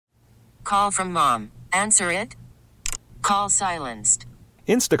call from mom. Answer it. Call silenced.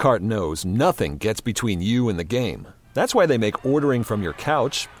 Instacart knows nothing gets between you and the game. That's why they make ordering from your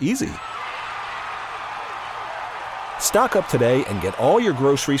couch easy. Stock up today and get all your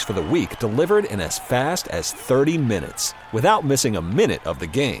groceries for the week delivered in as fast as 30 minutes without missing a minute of the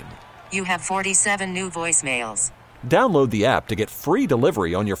game. You have 47 new voicemails. Download the app to get free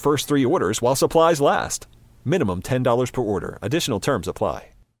delivery on your first 3 orders while supplies last. Minimum $10 per order. Additional terms apply.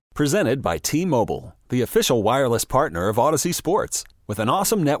 Presented by T-Mobile, the official wireless partner of Odyssey Sports. With an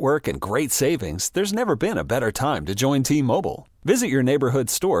awesome network and great savings, there's never been a better time to join T-Mobile. Visit your neighborhood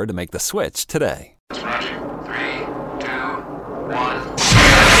store to make the switch today. Roger. 3, 2,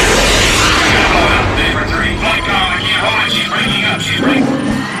 1.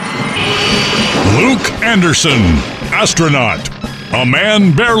 Luke Anderson, astronaut. A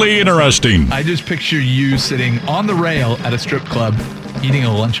man barely interesting. I just picture you sitting on the rail at a strip club eating a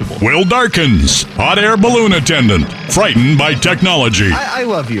Lunchable. Will Darkins, hot air balloon attendant, frightened by technology. I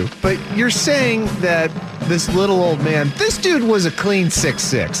love you, but you're saying that this little old man, this dude was a clean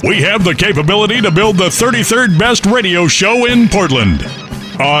 6'6". We have the capability to build the 33rd best radio show in Portland.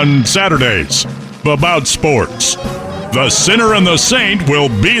 On Saturdays, about sports. The Sinner and the Saint will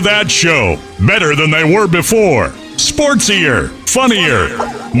be that show. Better than they were before. Sportsier, funnier,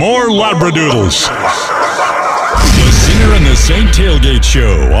 more Labradoodles. The Sinner and the Saint Tailgate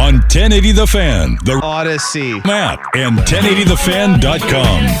Show on 1080 The Fan, the Odyssey app, and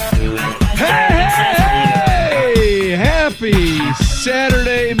 1080thefan.com. Hey! Happy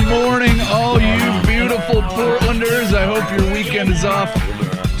Saturday morning, all you beautiful Portlanders. I hope your weekend is off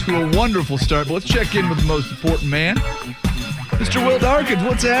to a wonderful start. But let's check in with the most important man, Mr. Will Darkins.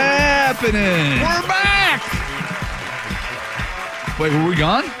 What's happening? We're back! Wait, were we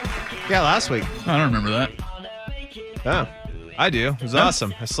gone? Yeah, last week. I don't remember that. Oh, I do. It was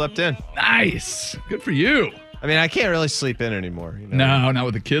awesome. I slept in. Nice. Good for you. I mean, I can't really sleep in anymore. You know? No, not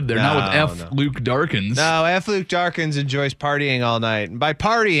with the kid there. Not with F. Luke Darkins. No, F. Luke Darkins enjoys partying all night. And by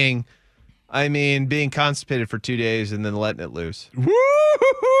partying, I mean being constipated for 2 days and then letting it loose. Woo!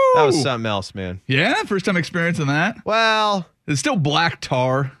 That was something else, man. Yeah? First time experiencing that? Well, It's still black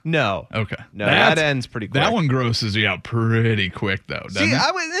tar. no. Okay. No, that ends pretty quick. That one grosses you out pretty quick, though, doesn't See, it?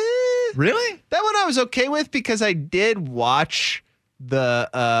 I was, Really? that one I was okay with because I did watch the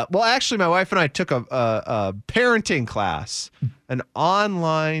well, actually my wife and I took a parenting class, an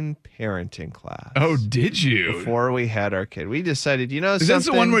online parenting class. Oh, did you? Before we had our kid. We decided, Is something. this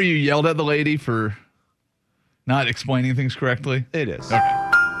the one where you yelled at the lady for not explaining things correctly? It is. Okay.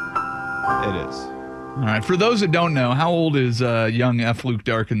 It is. All right. For those that don't know, how old is young F. Luke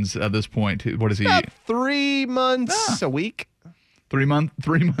Darkins at this point? What is he? About 3 months a week. 3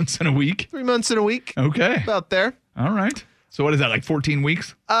 months and a week? 3 months and a week. Okay. About there. All right. So what is that, like 14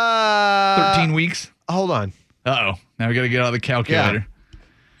 weeks? 13 weeks? Hold on. Uh-oh. Now we got to get out the calculator. Yeah.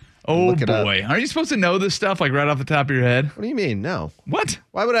 Oh, Look it up. boy. Are you supposed to know this stuff, like right off the top of your head? What do you mean? No. What?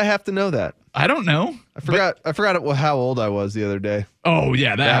 Why would I have to know that? I don't know. I forgot how old I was the other day. Oh,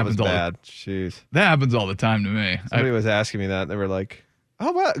 yeah. That happens was all bad. Jeez. That happens all the time to me. Somebody was asking me that. And they were like,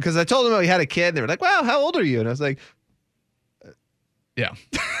 oh, what? Because I told them we had a kid. And they were like, wow, how old are you? And I was like, Yeah.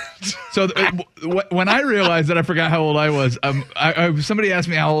 So when I realized that I forgot how old I was, somebody asked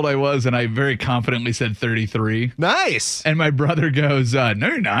me how old I was, and I very confidently said 33. nice. And my brother goes, "No,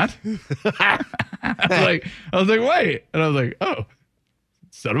 you're not." I was like, wait, and I was like, oh,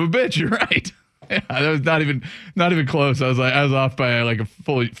 son of a bitch, you're right. Yeah, that was not even close. I was off by like a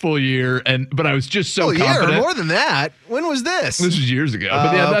full year, but I was just so confident. Year, more than that. When was this? This was years ago.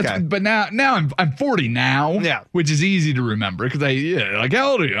 But yeah, okay. But now I'm 40 now. Yeah. Which is easy to remember because like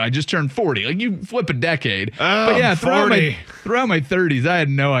how old are you? I just turned 40. Like you flip a decade. Oh, but yeah, 40. throughout my 30s, I had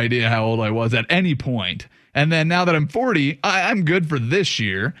no idea how old I was at any point. And then now that I'm 40, I'm good for this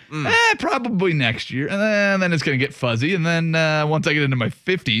year. Probably next year. And then it's going to get fuzzy. And then once I get into my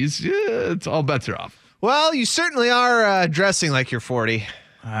 50s, it's all bets are off. Well, you certainly are dressing like you're 40.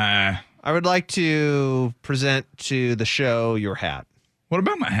 I would like to present to the show your hat. What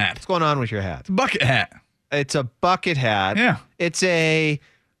about my hat? What's going on with your hat? It's a bucket hat. It's a bucket hat. Yeah. It's a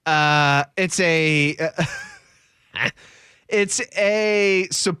it's a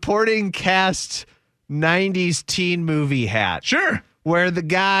supporting cast 90s teen movie hat. Sure. Where the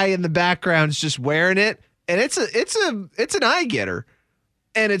guy in the background's just wearing it, and it's an eye getter.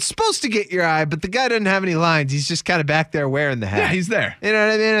 And it's supposed to get your eye, but the guy doesn't have any lines. He's just kind of back there wearing the hat. Yeah, he's there. You know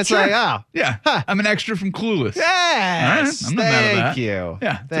what I mean? It's Sure. like, oh. Yeah. Huh. I'm an extra from Clueless. Yes. All right. I'm not mad at that. Thank you.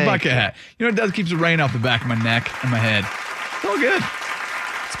 Yeah, it's a bucket hat. You know what it does? Keeps the rain off the back of my neck and my head. It's all good.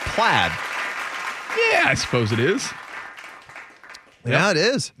 It's plaid. Yeah, I suppose it is. Yeah, it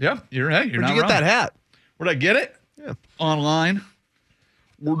is. Yep, you're right. You're Where'd not you get wrong. that hat? Where'd I get it? Yeah. Online.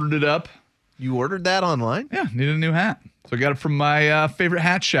 Ordered it up. You ordered that online? Yeah, needed a new hat. So I got it from my favorite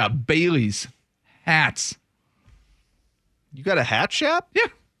hat shop, Bailey's Hats. You got a hat shop? Yeah.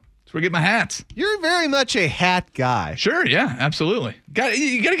 That's where I get my hats. You're very much a hat guy. Sure, yeah, absolutely. You got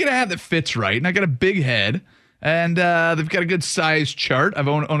to get a hat that fits right. And I got a big head. And they've got a good size chart. I've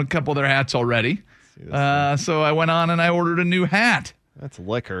owned a couple of their hats already. So I went on and I ordered a new hat. That's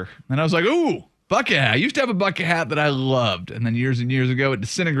liquor. And I was like, ooh, bucket hat. I used to have a bucket hat that I loved. And then years and years ago, it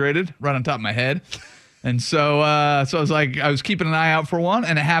disintegrated right on top of my head. And so I was like, I was keeping an eye out for one,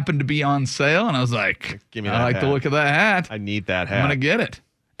 and it happened to be on sale. And I was like, Give me that I like hat. the look of that hat. I need that hat. I'm going to get it.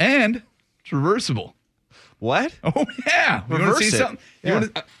 And it's reversible. What? Oh, yeah. You want to Reverse see it. something? Yeah. You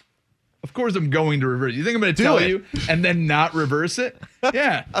wanna, of course, I'm going to reverse. You think I'm going to tell it. you and then not reverse it?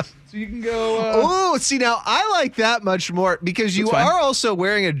 Yeah. So you can go. Oh, see, now I like that much more because you That's fine. are also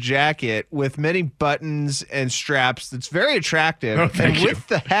wearing a jacket with many buttons and straps that's very attractive. Oh, thank and you. with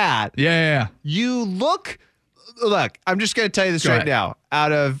the hat, Yeah. you look, I'm just going to tell you this Go right ahead. now,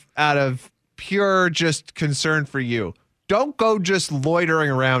 out of pure just concern for you. Don't go just loitering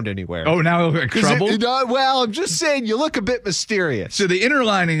around anywhere. Oh, now I look like 'Cause trouble? well, I'm just saying you look a bit mysterious. So the inner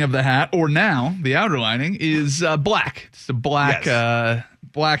lining of the hat, or now the outer lining, is black. It's a black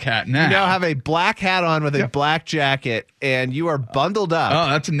black hat now. You now have a black hat on with a black jacket, and you are bundled up. Oh,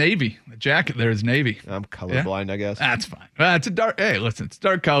 that's a navy. The jacket there is navy. I'm colorblind, I guess. That's fine. It's a dark. Hey, listen, it's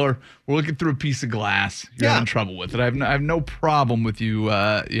dark color. We're looking through a piece of glass. You're having trouble with it. I have no problem with you.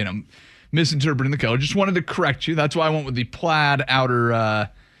 Misinterpreting the color. Just wanted to correct you. That's why I went with the plaid outer.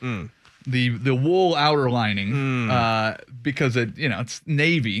 The wool outer lining because it's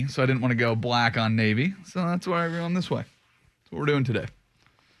navy, so I didn't want to go black on navy. So that's why we're going this way. That's what we're doing today.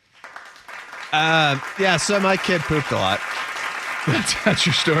 So my kid pooped a lot. That's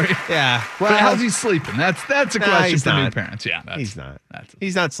your story. Yeah. Well, how's he sleeping? That's a question he's for new not. parents. Yeah, He's not.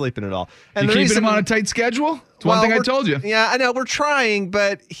 He's not sleeping at all. You keeping him on a tight schedule? It's one thing I told you. Yeah, I know. We're trying,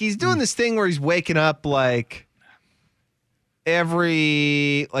 but he's doing this thing where he's waking up like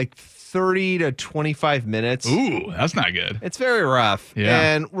every 30 to 25 minutes. Ooh, that's not good. It's very rough. Yeah.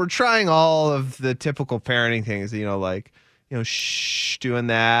 And we're trying all of the typical parenting things, doing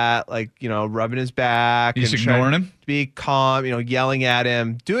that, rubbing his back. You just and trying ignoring him? to be calm, yelling at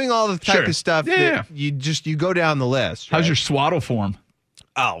him, doing all the type of stuff that you go down the list. How's right? your swaddle form?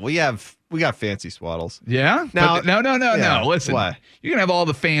 Oh, we got fancy swaddles. Yeah? Now- But no. Yeah, Listen, what? you can have all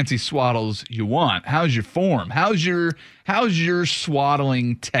the fancy swaddles you want. How's your form? How's your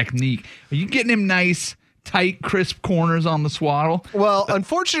swaddling technique? Are you getting him nice, tight, crisp corners on the swaddle? Well,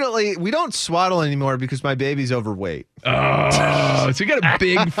 unfortunately, we don't swaddle anymore because my baby's overweight. Oh, so you got a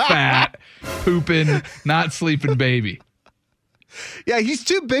big, fat, pooping, not sleeping baby. Yeah, he's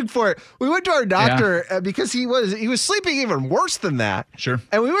too big for it. We went to our doctor because he was sleeping even worse than that. Sure.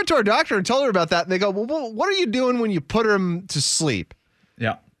 And we went to our doctor and told her about that. And they go, well, what are you doing when you put him to sleep?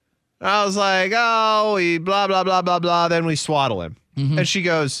 Yeah. And I was like, oh, we blah, blah, blah, blah, blah. Then we swaddle him. Mm-hmm. And she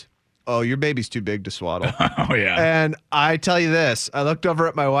goes, oh, your baby's too big to swaddle. Oh, yeah. And I tell you this, I looked over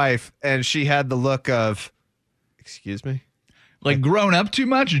at my wife and she had the look of, excuse me? Like grown up too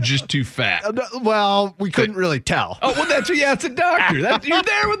much or just too fat? Well, we couldn't really tell. Oh, well, that's what you asked the doctor. You're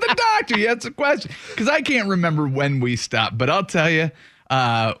there with the doctor. You asked the question. Because I can't remember when we stopped, but I'll tell you,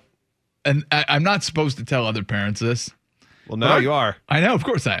 and I'm not supposed to tell other parents this. Well, no, you are. I know, of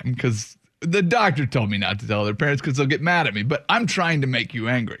course I am, because the doctor told me not to tell other parents because they'll get mad at me, but I'm trying to make you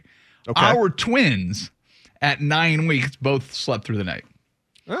angry. Okay. Our twins at 9 weeks both slept through the night.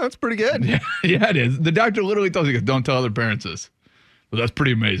 Oh, that's pretty good. Yeah, it is. The doctor literally tells you, don't tell other parents this. Well, that's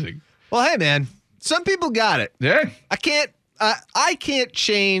pretty amazing. Well, hey, man, some people got it. Yeah. I can't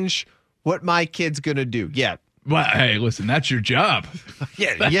change what my kid's going to do yet. Well, hey, listen, that's your job.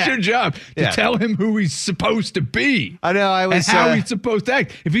 Yeah, That's your job to tell him who he's supposed to be. I know. I was and how he's supposed to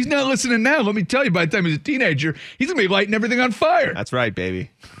act. If he's not listening now, let me tell you, by the time he's a teenager, he's going to be lighting everything on fire. That's right,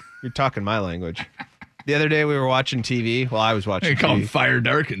 baby. You're talking my language. The other day we were watching TV. Well, I was watching They call him TV. Fire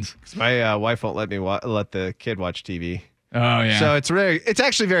Darkins. My wife won't let me let the kid watch TV. Oh, yeah. So it's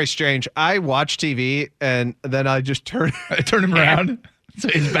actually very strange. I watch TV and then I just turn. I turn him around. So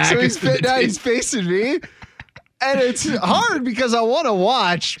his back So is to the he's TV. facing me. And it's hard because I want to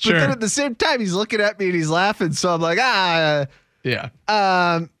watch, but Sure. then at the same time he's looking at me and he's laughing. So I'm like, Yeah.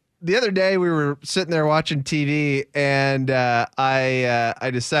 The other day we were sitting there watching TV and I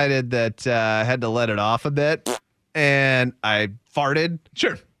decided that I had to let it off a bit and I farted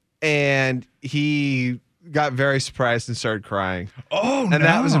Sure. and he got very surprised and started crying. Oh, and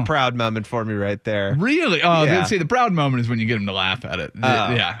that was a proud moment for me right there. Really? Oh, Yeah. see, the proud moment is when you get him to laugh at it.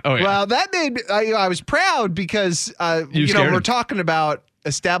 Yeah. Oh, yeah. Well, that made me, I was proud because, scared we're him. talking about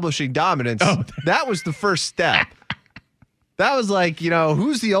establishing dominance. Oh. That was the first step. That was like,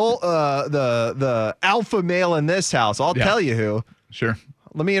 who's the old, the alpha male in this house? I'll tell you who. Sure.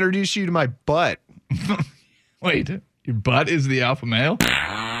 Let me introduce you to my butt. Wait, your butt is the alpha male?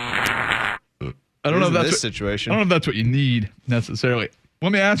 I don't know if that's this situation. I don't know if that's what you need necessarily.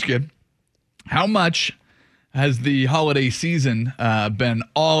 Let me ask you, how much has the holiday season been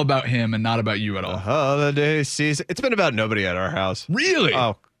all about him and not about you at all? The holiday season. It's been about nobody at our house. Really?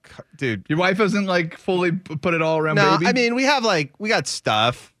 Oh, dude. Your wife hasn't like fully put it all around No, baby? I mean, we got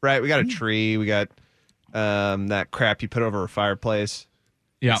stuff, right? We got a tree. We got that crap you put over a fireplace.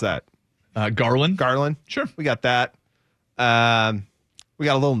 Yeah. What's that? Garland? Garland. Sure. We got that. We got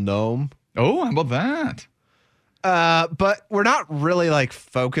a little gnome. Oh, how about that? But we're not really like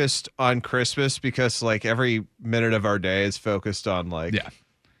focused on Christmas because like every minute of our day is focused on like,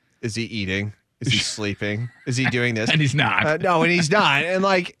 is he eating? Is he sleeping? Is he doing this? And he's not. No, and he's not. And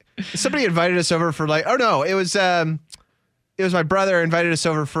like somebody invited us over for like, it was my brother invited us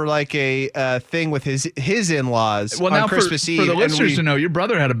over for like a thing with his in-laws on Christmas Eve. For the listeners to know, your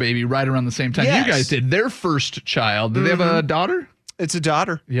brother had a baby right around the same time Yes. you guys did. Their first child. Did they have a daughter? It's a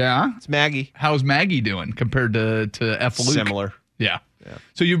daughter. Yeah. It's Maggie. How's Maggie doing compared to F. Luke? Similar. Yeah.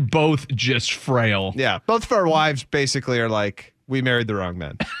 So you're both just frail. Yeah. Both of our wives basically are like, we married the wrong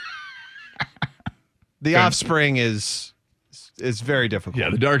man. The offspring is very difficult.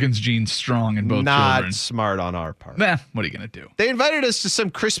 Yeah, the Darkins gene's strong in both Not children. smart on our part. Nah, what are you going to do? They invited us to some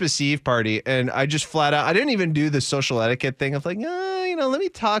Christmas Eve party, and I just flat out, I didn't even do the social etiquette thing of like, let me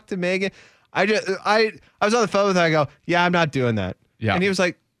talk to Megan. I was on the phone with her. I go, yeah, I'm not doing that. Yeah. And he was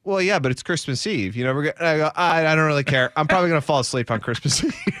like, well, yeah, but it's Christmas Eve. I go, I don't really care. I'm probably going to fall asleep on Christmas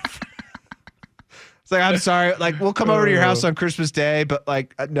Eve. It's like, I'm sorry. Like, we'll come over to your house on Christmas Day, but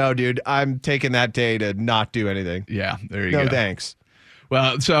like, no, dude, I'm taking that day to not do anything. Yeah, there you go. No, thanks.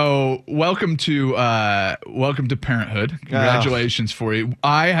 Well, so welcome to parenthood. Congratulations for you.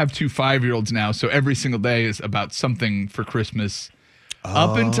 I have 2 5-year-olds now, so every single day is about something for Christmas.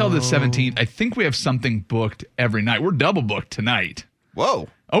 Up until the 17th, I think we have something booked every night. We're double booked tonight. Whoa.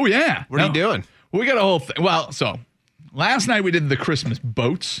 Oh, yeah. What are you doing? We got a whole thing. Well, so last night we did the Christmas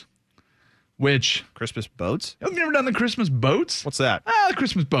boats, which... Christmas boats? Have you ever done the Christmas boats? What's that? The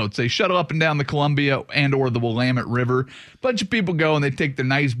Christmas boats. They shuttle up and down the Columbia and or the Willamette River. Bunch of people go and they take their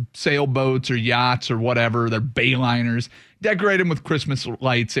nice sailboats or yachts or whatever, their bayliners, decorate them with Christmas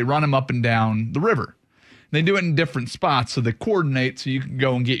lights. They run them up and down the river. They do it in different spots, so they coordinate so you can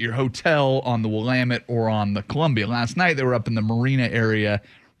go and get your hotel on the Willamette or on the Columbia. Last night, they were up in the marina area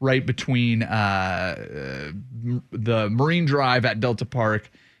right between the Marine Drive at Delta Park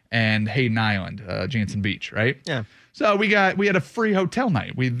and Hayden Island, Jansen Beach, right? Yeah. So we had a free hotel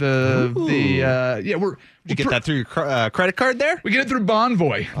night. Did you get that through your credit card there? We get it through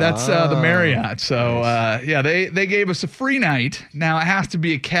Bonvoy. That's the Marriott. So they gave us a free night. Now it has to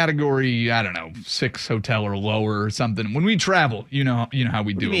be a category, I don't know, 6 hotel or lower or something. When we travel, you know how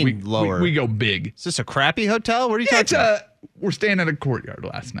we do What do it. you mean lower? We go big. Is this a crappy hotel? What are you talking about? We're staying at a Courtyard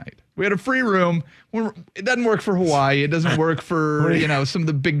last night. We had a free room. It doesn't work for Hawaii. It doesn't work for some of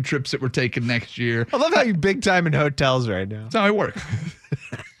the big trips that we're taking next year. I love how you big time in hotels right now. That's how I work.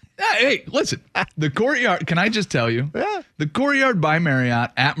 Hey, listen, the Courtyard, can I just tell you? Yeah. The Courtyard by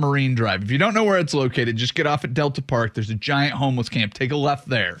Marriott at Marine Drive. If you don't know where it's located, just get off at Delta Park. There's a giant homeless camp. Take a left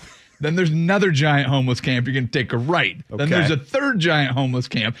there. Then there's another giant homeless camp. You're going to take a right. Okay. Then there's a third giant homeless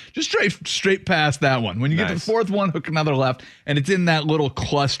camp. Just straight past that one. When you get to the fourth one, hook another left. And it's in that little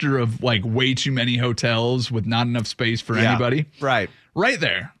cluster of like way too many hotels with not enough space for anybody. Right. Right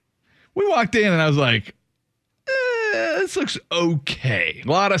there. We walked in and I was like, this looks okay. A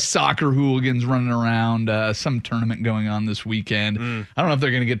lot of soccer hooligans running around, some tournament going on this weekend. I don't know if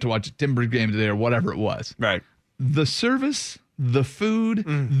they're going to get to watch a Timbers game today or whatever it was. Right. The service, the food,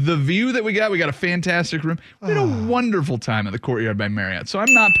 the view that we got a fantastic room. We had a wonderful time at the Courtyard by Marriott. So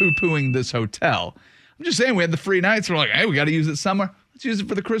I'm not poo-pooing this hotel. I'm just saying we had the free nights. We're like, hey, we got to use it somewhere. Let's use it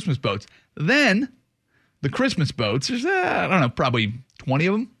for the Christmas boats. Then the Christmas boats, there's, I don't know, probably 20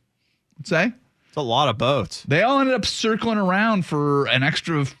 of them, I'd say. It's a lot of boats. They all ended up circling around for an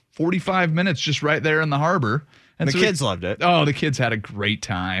extra 45 minutes just right there in the harbor. And the kids loved it. Oh, the kids had a great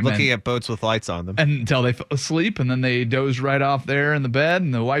time. Looking at boats with lights on them. Until they fell asleep, and then they dozed right off there in the bed,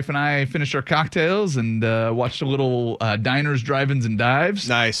 and the wife and I finished our cocktails and watched a little diners, drive-ins, and dives.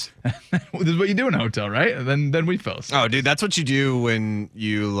 Nice. This is what you do in a hotel, right? And then we fell asleep. Oh, dude, that's what you do when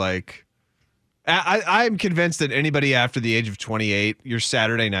you, like, I'm convinced that anybody after the age of 28, your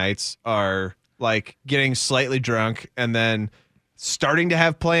Saturday nights are like getting slightly drunk and then starting to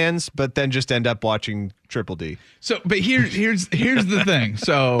have plans, but then just end up watching Triple D. So, but here's the thing.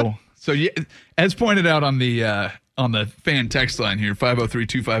 So yeah, as pointed out on the fan text line here,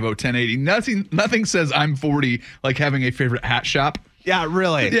 503-250-1080. Nothing says I'm 40 like having a favorite hat shop. Yeah,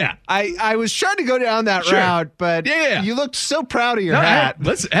 really. Yeah. I was trying to go down that route, but you looked so proud of your hat.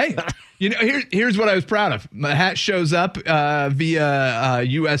 Hey, here's what I was proud of. My hat shows up via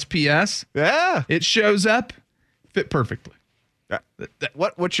USPS. Yeah. It shows up, fit perfectly.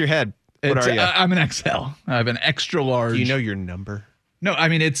 What's your head? What are you? I'm an XL. I have an extra large. Do you know your number? No, I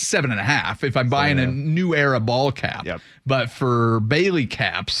mean, it's 7.5 if I'm buying a new era ball cap. Yep. But for Bailey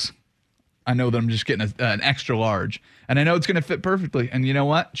caps, I know that I'm just getting an extra large. And I know it's going to fit perfectly. And you know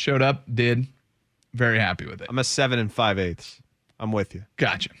what? Showed up, did. Very happy with it. I'm a 7 5/8. I'm with you.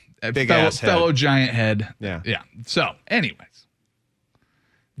 Gotcha. Fellow giant head. Yeah. Yeah. So, anyways,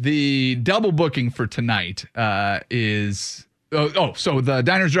 the double booking for tonight is... so the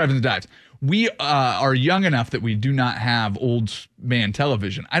Diners, Drive-Ins, and Dives. We are young enough that we do not have old man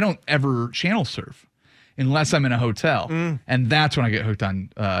television. I don't ever channel surf unless I'm in a hotel. And that's when I get hooked on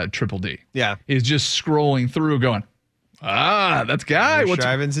Triple D. Yeah. Is just scrolling through going, that's Guy.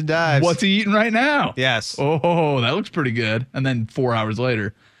 Drive-Ins and Dives. What's he eating right now? Yes. Oh, that looks pretty good. And then 4 hours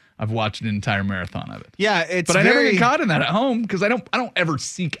later, I've watched an entire marathon of it. Yeah, but I never get caught in that at home because I don't ever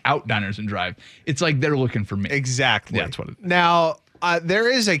seek out Diners and Drive. It's like they're looking for me. Exactly. Yeah, that's what it is. Now,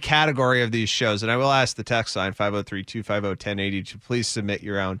 there is a category of these shows, and I will ask the text line 503-250-1080 to please submit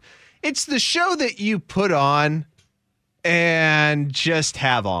your own. It's the show that you put on and just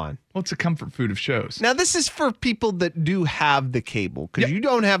have on. Well, it's a comfort food of shows. Now, this is for people that do have the cable, because you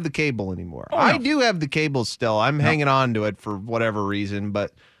don't have the cable anymore. I do have the cable still. I'm hanging on to it for whatever reason,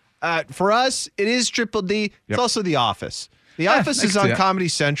 but for us, it is Triple D. It's also The Office. The Office is on Comedy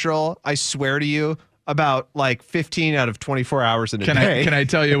Central, I swear to you, about like 15 out of 24 hours in a day. Can I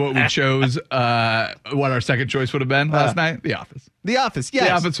tell you what we chose, what our second choice would have been last night? The Office. The Office, yes.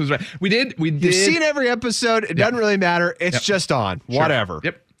 The Office was right. We did. You've seen every episode. It doesn't really matter. It's just on. Sure. Whatever.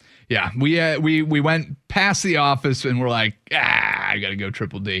 Yep. Yeah. We went past The Office and we're like, I got to go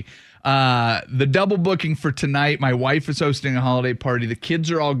Triple D. The double booking for tonight. My wife is hosting a holiday party. The kids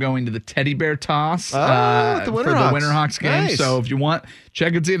are all going to the teddy bear toss for the Winterhawks game. Nice. So if you want,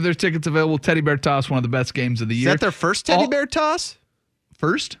 check and see if there's tickets available. Teddy bear toss, one of the best games of the year. Is that their first teddy bear toss?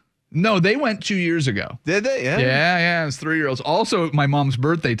 First? No, they went 2 years ago. Did they? Yeah. Yeah. It's 3-year-olds. Also, my mom's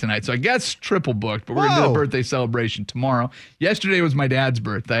birthday tonight, so I guess triple booked. But we're gonna do a birthday celebration tomorrow. Yesterday was my dad's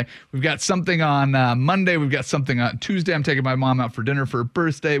birthday. We've got something on Monday. We've got something on Tuesday. I'm taking my mom out for dinner for her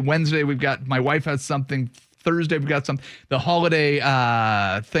birthday. Wednesday, we've got my wife has something. Thursday, we've got something. The holiday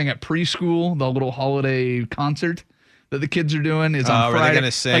thing at preschool, the little holiday concert that the kids are doing is on Friday. Are they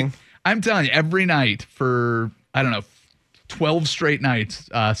gonna sing? Like, I'm telling you, every night for 12 straight nights,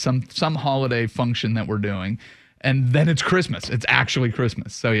 some holiday function that we're doing, and then it's Christmas. It's actually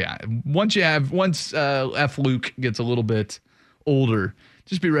Christmas. So yeah, once F. Luke gets a little bit older,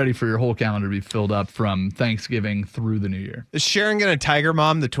 just be ready for your whole calendar to be filled up from Thanksgiving through the New Year. Is Sharon gonna Tiger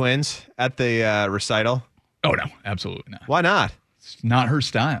Mom the twins at the recital? Oh no, absolutely not. Why not? It's not her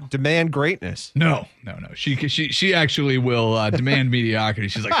style. Demand greatness. No. She actually will demand mediocrity.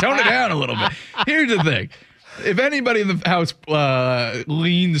 She's like, tone it down a little bit. Here's the thing. If anybody in the house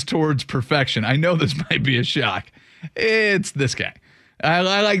leans towards perfection, I know this might be a shock. It's this guy.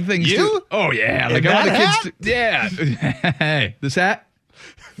 I like things. You? Oh yeah, like I want the kids. Yeah. Hey, this hat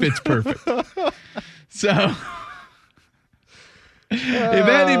fits perfect. So, if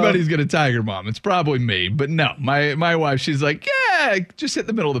anybody's gonna Tiger Mom, it's probably me. But no, my wife. She's like, yeah, just hit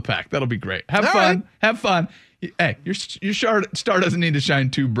the middle of the pack. That'll be great. Have fun. Hey, your star doesn't need to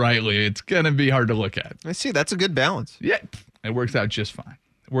shine too brightly. It's going to be hard to look at. I see. That's a good balance. Yeah, it works out just fine.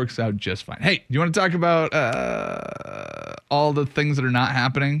 Hey, do you want to talk about all the things that are not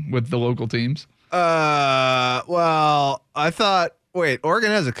happening with the local teams? Well, I thought, Oregon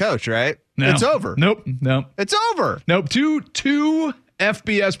has a coach, right? No. It's over. Nope. It's over. Nope. Two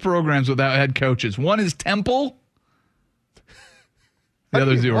FBS programs without head coaches. One is Temple. The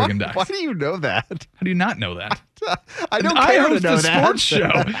other is the Oregon Ducks. Why do you know that? How do you not know that? I don't care to know host a sports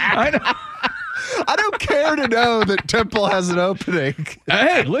show. I know. I don't care to know that Temple has an opening.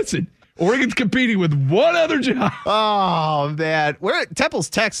 Hey, listen. Oregon's competing with one other job. Oh, man. Temple's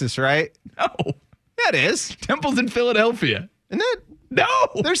Texas, right? No. Yeah, it is. Temple's in Philadelphia. Isn't it? No.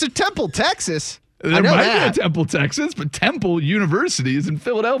 There's a Temple, Texas. There might be a Temple, Texas, but Temple University is in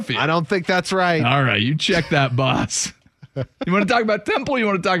Philadelphia. I don't think that's right. All right. You check that, boss. You want to talk about Temple or you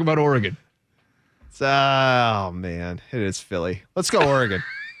want to talk about Oregon? Oh man, it is Philly. Let's go Oregon.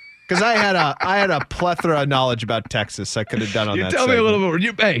 Because I had a plethora of knowledge about Texas I could have done on that. Tell me a little more.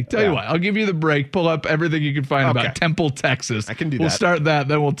 Tell you what, I'll give you the break. Pull up everything you can find about Temple, Texas. I can do that. We'll start that,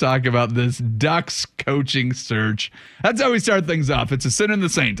 then we'll talk about this Ducks coaching search. That's how we start things off. It's a Sin and the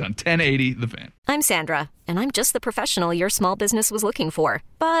Saint on 1080 The Fan. I'm Sandra, and I'm just the professional your small business was looking for.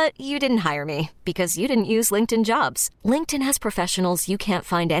 But you didn't hire me because you didn't use LinkedIn Jobs. LinkedIn has professionals you can't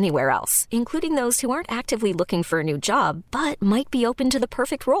find anywhere else, including those who aren't actively looking for a new job, but might be open to the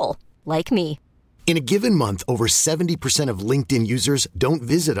perfect role, like me. In a given month, over 70% of LinkedIn users don't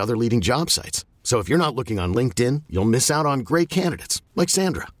visit other leading job sites. So if you're not looking on LinkedIn, you'll miss out on great candidates like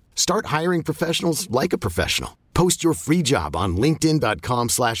Sandra. Start hiring professionals like a professional. Post your free job on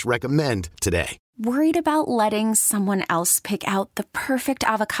linkedin.com/recommend today. Worried about letting someone else pick out the perfect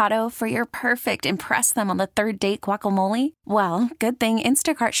avocado for your perfect impress them on the third date guacamole? Well, good thing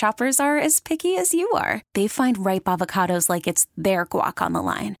Instacart shoppers are as picky as you are. They find ripe avocados like it's their guac on the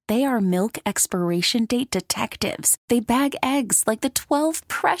line. They are milk expiration date detectives. They bag eggs like the 12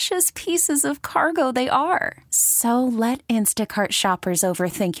 precious pieces of cargo they are. So let Instacart shoppers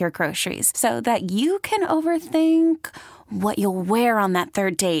overthink your groceries so that you can overthink what you'll wear on that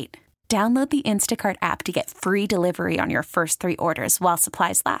third date. Download the Instacart app to get free delivery on your first 3 orders while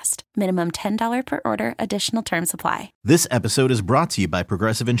supplies last. Minimum $10 per order. Additional terms apply. This episode is brought to you by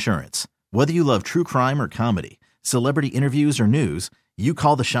Progressive Insurance. Whether you love true crime or comedy, celebrity interviews or news, you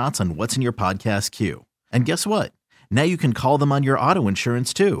call the shots on what's in your podcast queue. And guess what? Now you can call them on your auto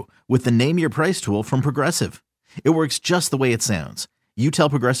insurance too with the Name Your Price tool from Progressive. It works just the way it sounds. You tell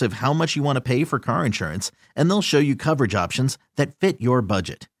Progressive how much you want to pay for car insurance, and they'll show you coverage options that fit your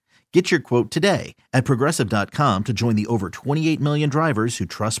budget. Get your quote today at Progressive.com to join the over 28 million drivers who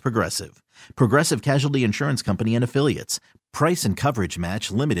trust Progressive. Progressive Casualty Insurance Company and Affiliates. Price and coverage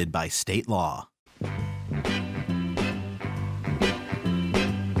match limited by state law.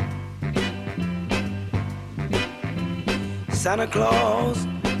 Santa Claus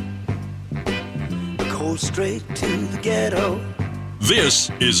goes straight to the ghetto. This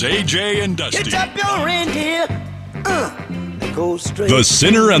is AJ and Dusty. Get up your reindeer. The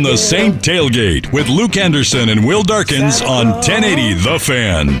Sinner and the Saint Tailgate with Luke Anderson and Will Darkins on 1080 The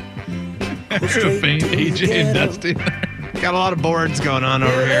Fan. Faint AJ and Dusty. Got a lot of boards going on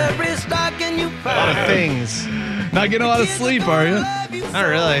over here. A lot of things. Not getting a lot of sleep, are you? Not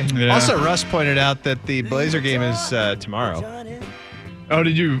really. Yeah. Also, Russ pointed out that the Blazer game is tomorrow. Oh,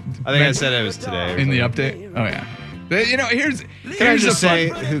 did you? I think I said it was today. In the update? Oh, yeah. You know, here's I just say,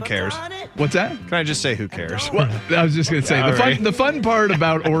 who cares? What's that? Can I just say, who cares? Well, I was just going to say, the fun part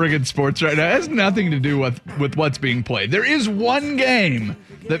about Oregon sports right now has nothing to do with what's being played. There is one game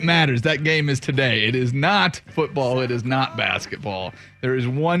that matters. That game is today. It is not football. It is not basketball. There is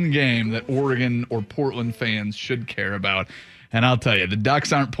one game that Oregon or Portland fans should care about. And I'll tell you, the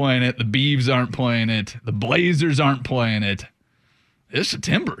Ducks aren't playing it. The Beavs aren't playing it. The Blazers aren't playing it. It's the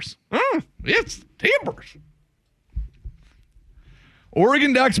Timbers. It's Timbers.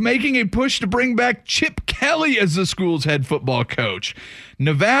 Oregon Ducks making a push to bring back Chip Kelly as the school's head football coach.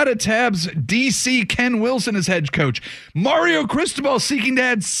 Nevada tabs DC Ken Wilson as head coach. Mario Cristobal seeking to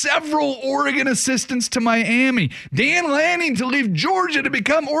add several Oregon assistants to Miami. Dan Lanning to leave Georgia to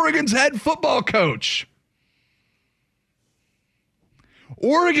become Oregon's head football coach.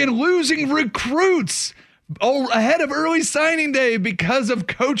 Oregon losing recruits ahead of early signing day because of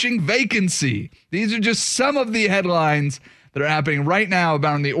coaching vacancy. These are just some of the headlines that are happening right now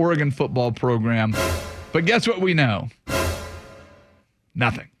about the Oregon football program. But guess what we know?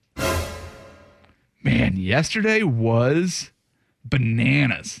 Nothing. Man, yesterday was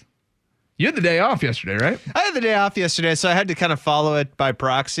bananas. You had the day off yesterday, right? I had the day off yesterday, so I had to kind of follow it by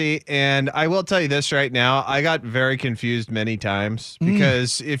proxy. And I will tell you this right now. I got very confused mmany times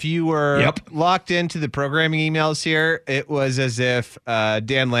because if you were locked into the programming emails here, it was as if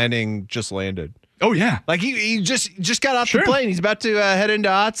Dan Lanning just landed. Oh, yeah. Like he just got off the plane. He's about to head into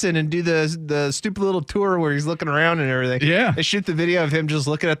Autzen and do the stupid little tour where he's looking around and everything. Yeah. They shoot the video of him just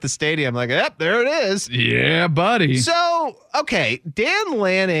looking at the stadium. Like, yep, there it is. Yeah, buddy. So, okay, Dan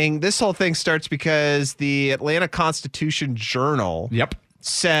Lanning, this whole thing starts because the Atlanta Constitution Journal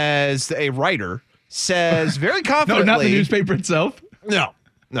says, a writer says very confidently. No, not the newspaper itself? No.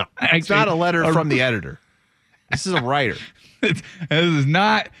 It's not a letter from the editor. This is a writer. This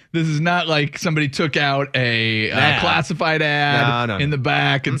is not like somebody took out a classified ad in the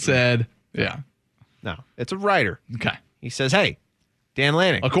back and said, No, it's a writer. Okay. He says, hey, Dan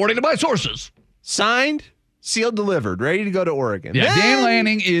Lanning. According to my sources. Signed sealed, delivered, ready to go to Oregon. Yeah, Dan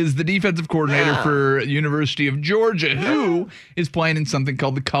Lanning is the defensive coordinator for University of Georgia, who is playing in something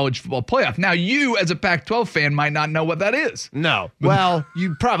called the College Football Playoff. Now, you, as a Pac-12 fan, might not know what that is. No. Well,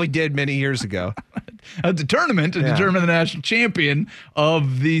 you probably did many years ago. It's a tournament to determine the national champion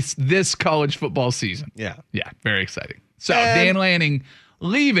of this college football season. Yeah. Yeah, very exciting. So, Dan Lanning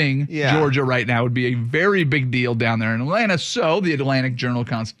leaving Georgia right now would be a very big deal down there in Atlanta. So the Atlanta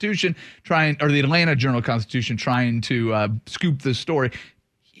Journal-Constitution trying to scoop this story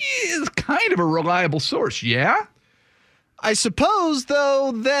is kind of a reliable source. Yeah. I suppose,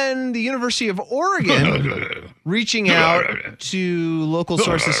 though, then the University of Oregon reaching out to local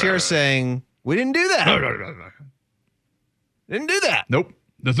sources here saying, we didn't do that. Didn't do that. Nope.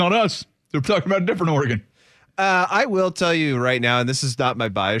 That's not us. They're talking about a different Oregon. I will tell you right now, and this is not my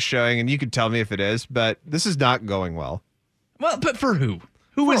bias showing, and you can tell me if it is, but this is not going well. Well, but for who?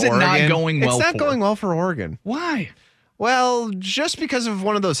 Who is it not going well for? It's not going well for Oregon. Why? Well, just because of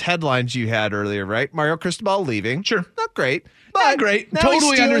one of those headlines you had earlier, right? Mario Cristobal leaving. Sure. Not great. Not great.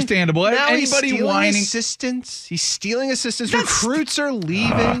 Totally understandable. Anybody whining. Assistants. He's stealing assistants. Recruits are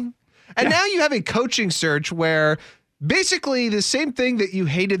leaving. And now you have a coaching search where basically the same thing that you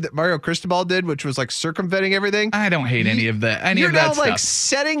hated that Mario Cristobal did, which was like circumventing everything. I don't hate any of that. You're now like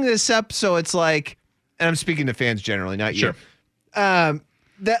setting this up so it's like, and I'm speaking to fans generally, not you. Sure.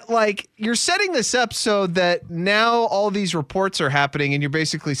 That like you're setting this up so that now all these reports are happening and you're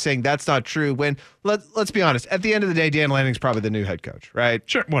basically saying that's not true when let's be honest, at the end of the day, Dan Lanning's probably the new head coach, right?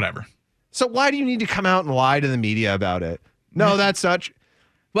 Sure, whatever. So why do you need to come out and lie to the media about it? No, that's not true.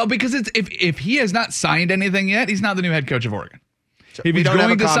 Well, because it's if he has not signed anything yet, he's not the new head coach of Oregon. So if he's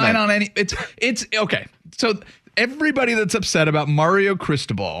going to sign on any, it's okay. So everybody that's upset about Mario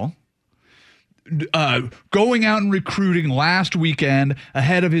Cristobal going out and recruiting last weekend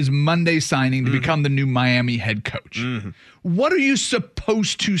ahead of his Monday signing to become the new Miami head coach. Mm-hmm. What are you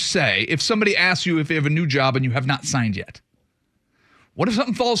supposed to say if somebody asks you if you have a new job and you have not signed yet? What if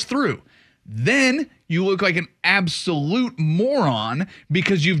something falls through? Then you look like an absolute moron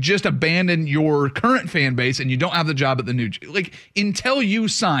because you've just abandoned your current fan base and you don't have the job at the new, like until you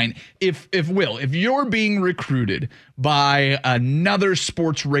sign, if you're being recruited by another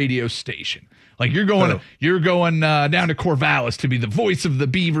sports radio station, like you're going down to Corvallis to be the voice of the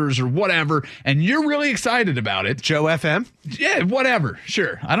Beavers or whatever, and you're really excited about it. Joe FM? Yeah, whatever.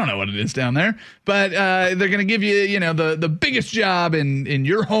 Sure. I don't know what it is down there, but they're going to give you, the biggest job in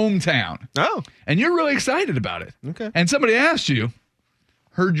your hometown. Oh. And you're really excited about it. Okay. And somebody asked you,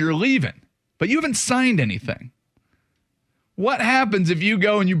 heard you're leaving, but you haven't signed anything. What happens if you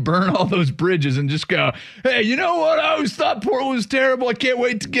go and you burn all those bridges and just go, hey, you know what? I always thought Portland was terrible. I can't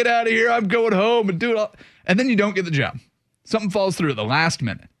wait to get out of here. I'm going home and do it all. And then you don't get the job. Something falls through at the last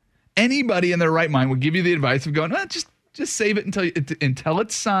minute. Anybody in their right mind would give you the advice of going, just save it until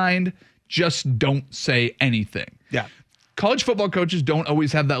it's signed. Just don't say anything. Yeah. College football coaches don't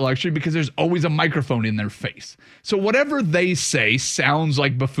always have that luxury because there's always a microphone in their face. So whatever they say sounds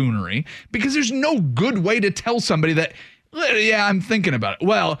like buffoonery because there's no good way to tell somebody that, yeah, I'm thinking about it.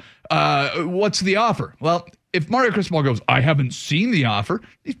 Well, what's the offer? Well, if Mario Cristobal goes, I haven't seen the offer,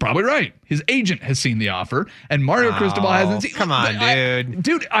 he's probably right. His agent has seen the offer, and Mario Cristobal hasn't seen. Come on,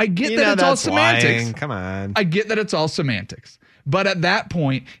 dude. I get that it's all semantics. Lying. Come on. I get that it's all semantics. But at that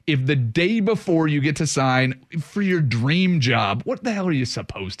point, if the day before you get to sign for your dream job, what the hell are you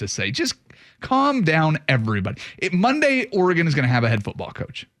supposed to say? Just calm down, everybody. Monday, Oregon is going to have a head football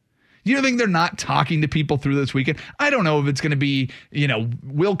coach. You don't think they're not talking to people through this weekend? I don't know if it's going to be,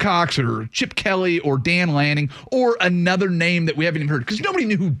 Wilcox or Chip Kelly or Dan Lanning or another name that we haven't even heard because nobody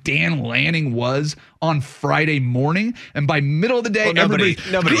knew who Dan Lanning was on Friday morning. And by middle of the day, everybody's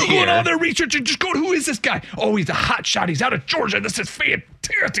doing all their research and just going, who is this guy? Oh, he's a hot shot. He's out of Georgia. This is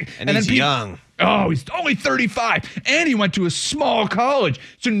fantastic. And he's young. Oh, he's only 35, and he went to a small college.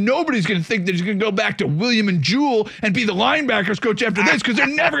 So nobody's going to think that he's going to go back to William and Jewell and be the linebackers coach after this because they're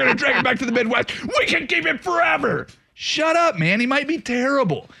never going to drag him back to the Midwest. We can keep him forever. Shut up, man. He might be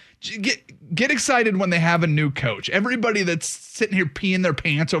terrible. Get excited when they have a new coach. Everybody that's sitting here peeing their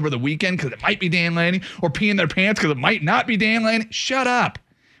pants over the weekend because it might be Dan Lanning or peeing their pants because it might not be Dan Lanning, shut up.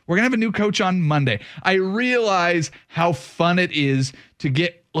 We're going to have a new coach on Monday. I realize how fun it is to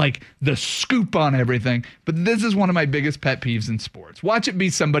get like the scoop on everything, but this is one of my biggest pet peeves in sports. Watch it be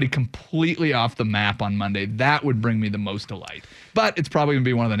somebody completely off the map on Monday. That would bring me the most delight. But it's probably going to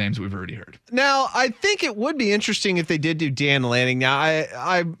be one of the names we've already heard. Now, I think it would be interesting if they did do Dan Lanning. Now,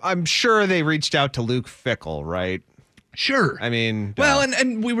 I'm sure they reached out to Luke Fickell, right? Sure. I mean, well,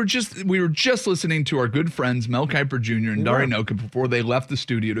 and we were just listening to our good friends Mel Kiper Jr. and Dari Noka before they left the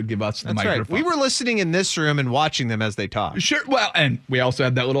studio to give us the microphone. Right. We were listening in this room and watching them as they talked. Sure. Well, and we also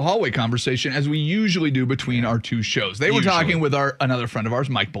had that little hallway conversation as we usually do between our two shows. They were talking with another friend of ours,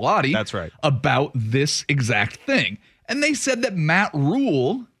 Mike Bellotti. That's right. About this exact thing. And they said that Matt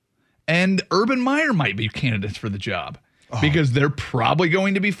Rule and Urban Meyer might be candidates for the job because they're probably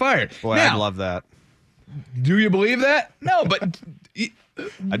going to be fired. Boy, now, I'd love that. Do you believe that? No, but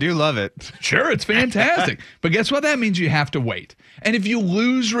I do love it. Sure, it's fantastic. But guess what? That means you have to wait. And if you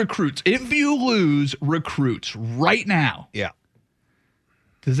lose recruits right now,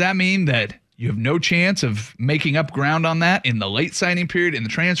 does that mean that you have no chance of making up ground on that in the late signing period, in the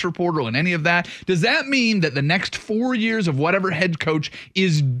transfer portal, and any of that? Does that mean that the next 4 years of whatever head coach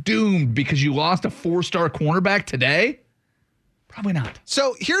is doomed because you lost a 4-star cornerback today? Probably not.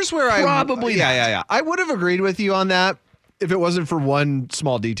 So here's where Probably not. Yeah. I would have agreed with you on that if it wasn't for one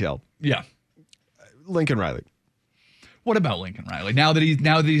small detail. Yeah. Lincoln Riley. What about Lincoln Riley? Now that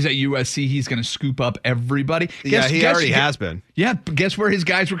he's at USC, he's going to scoop up everybody. He already has been. Yeah. Guess where his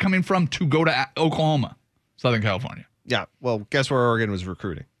guys were coming from to go to Oklahoma, Southern California. Yeah. Well, guess where Oregon was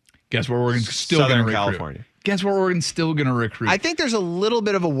recruiting? Guess where Oregon's still going to recruit? Southern California. Guess where Oregon's still going to recruit? I think there's a little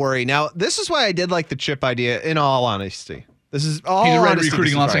bit of a worry. Now, this is why I did like the chip idea, in all honesty. This is all he's already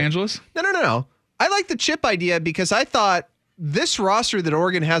recruiting Los Angeles? No. I like the chip idea because I thought this roster that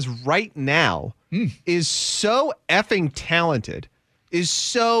Oregon has right now is so effing talented, is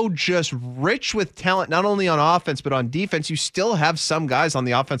so just rich with talent, not only on offense, but on defense. You still have some guys on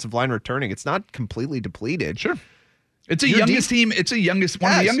the offensive line returning. It's not completely depleted. Sure. It's one of the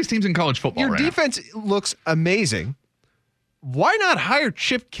youngest teams in college football. Your defense looks amazing. Why not hire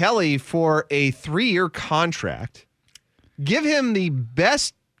Chip Kelly for a 3-year contract? Give him the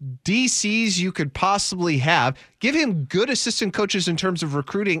best DCs you could possibly have. Give him good assistant coaches in terms of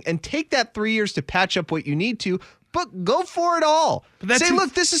recruiting and take that 3 years to patch up what you need to, but go for it all. Say,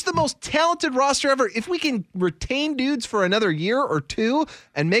 look, this is the most talented roster ever. If we can retain dudes for another year or two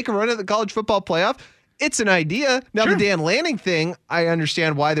and make a run at the college football playoff, it's an idea. Now, the Dan Lanning thing, I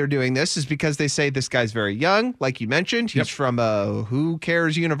understand why they're doing this is because they say this guy's very young. Like you mentioned, he's from Who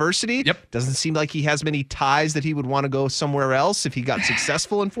Cares University. Doesn't seem like he has many ties that he would want to go somewhere else if he got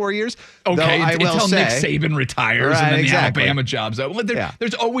successful in 4 years. Okay, until Nick Saban retires and then the Alabama job's out.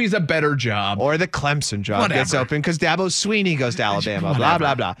 There's always a better job. Or the Clemson job gets open because Dabo Swinney goes to Alabama. Blah,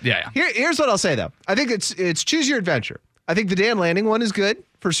 blah, blah. Yeah. Here's what I'll say, though. I think it's choose your adventure. I think the Dan Lanning one is good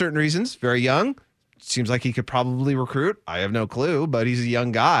for certain reasons. Very young. Seems like he could probably recruit. I have no clue, but he's a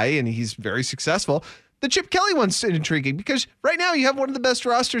young guy and he's very successful. The Chip Kelly one's intriguing because right now you have one of the best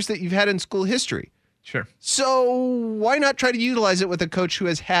rosters that you've had in school history. Sure. So why not try to utilize it with a coach who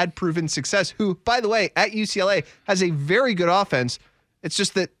has had proven success, who, by the way, at UCLA has a very good offense. It's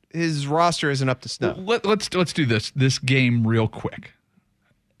just that his roster isn't up to snuff. Let's do this game real quick.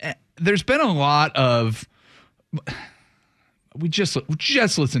 There's been a lot of... We just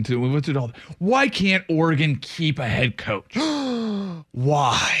listened to it. We went through it all. Why can't Oregon keep a head coach?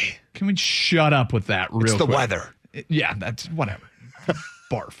 Why? Can we shut up with that real quick? It's the weather. Yeah, that's whatever.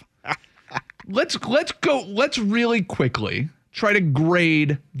 Barf. Let's really quickly try to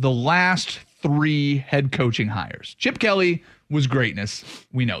grade the last 3 head coaching hires. Chip Kelly was greatness.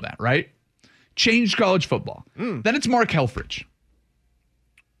 We know that, right? Changed college football. Then it's Mark Helfrich.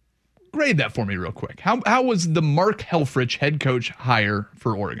 Grade that for me real quick. How was the Mark Helfrich head coach hire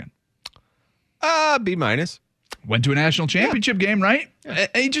for Oregon? B-. Went to a national championship game, right? Yeah.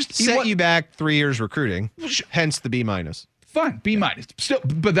 He set you back 3 years recruiting, hence the B-. Fine, B-. Still,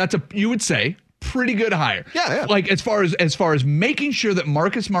 but that's you would say, pretty good hire. Yeah. Like as far as making sure that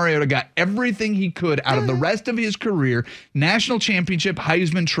Marcus Mariota got everything he could out of the rest of his career, national championship,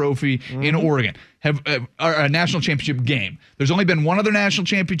 Heisman Trophy in Oregon, a national championship game. There's only been one other national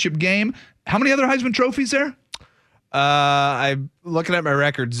championship game. How many other Heisman trophies there? I'm looking at my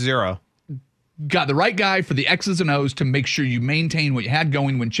record, 0. Got the right guy for the X's and O's to make sure you maintain what you had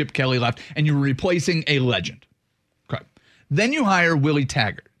going when Chip Kelly left, and you were replacing a legend. Okay. Then you hire Willie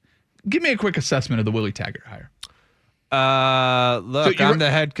Taggart. Give me a quick assessment of the Willie Taggart hire. Look, I'm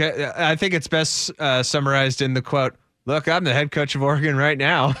the head coach. I think it's best summarized in the quote, look, I'm the head coach of Oregon right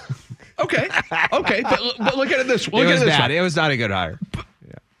now. Okay. But look at it this way. It was bad. It was not a good hire.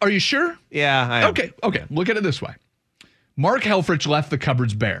 Are you sure? Yeah, I am. Okay. Look at it this way. Mark Helfrich left the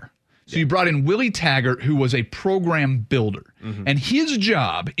cupboards bare. So you brought in Willie Taggart, who was a program builder. And his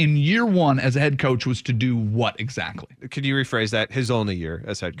job in year 1 as a head coach was to do what exactly? Could you rephrase that? His only year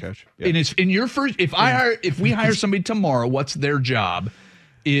as head coach. Yeah. In your first, if we hire somebody tomorrow, what's their job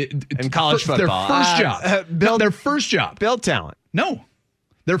in college football. Their first job. Their first job. Build talent. No.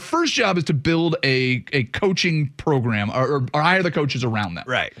 Their first job is to build a coaching program or hire the coaches around them.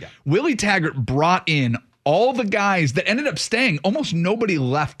 Right. Yeah. Willie Taggart brought in all the guys that ended up staying. Almost nobody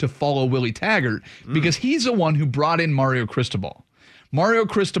left to follow Willie Taggart because he's the one who brought in Mario Cristobal. Mario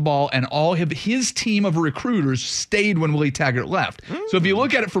Cristobal and all his team of recruiters stayed when Willie Taggart left. So if you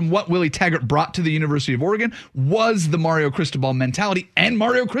look at it from what Willie Taggart brought to the University of Oregon was the Mario Cristobal mentality and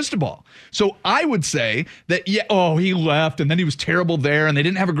Mario Cristobal. So I would say that, he left and then he was terrible there and they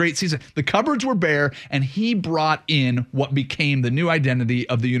didn't have a great season. The cupboards were bare and he brought in what became the new identity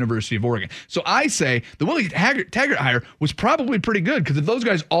of the University of Oregon. So I say the Willie Taggart hire was probably pretty good because if those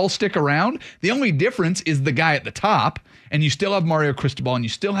guys all stick around, the only difference is the guy at the top. And you still have Mario Cristobal, and you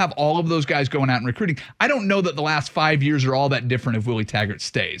still have all of those guys going out and recruiting. I don't know that the last 5 years are all that different if Willie Taggart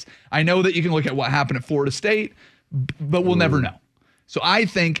stays. I know that you can look at what happened at Florida State, but we'll never know. So I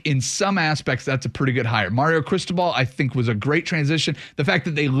think in some aspects, that's a pretty good hire. Mario Cristobal, I think, was a great transition. The fact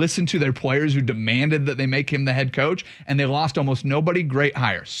that they listened to their players who demanded that they make him the head coach, and they lost almost nobody, great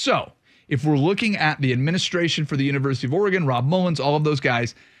hire. So if we're looking at the administration for the University of Oregon, Rob Mullins, all of those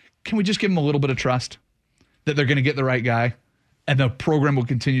guys, can we just give them a little bit of trust? That they're going to get the right guy and the program will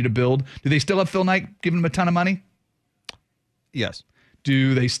continue to build. Do they still have Phil Knight giving them a ton of money? Yes.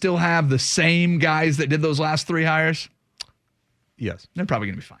 Do they still have the same guys that did those last 3 hires? Yes. They're probably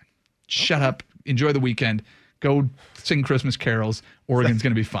going to be fine. Shut up. Enjoy the weekend. Go sing Christmas carols. Oregon's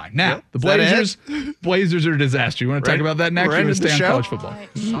going to be fine. Now, the Blazers are a disaster. You want to talk about that next? Or you want to stay on college football?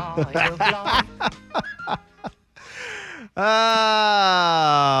 You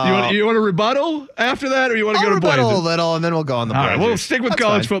want a rebuttal after that, or you want to go to Blazers? Rebuttal a little, and then we'll go on the Blazers. All right, we'll stick with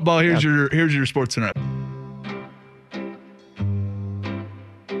college football. Here's your sports tonight.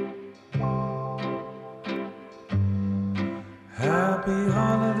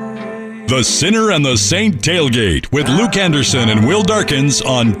 The Sinner and the Saint Tailgate with Luke Anderson and Will Darkins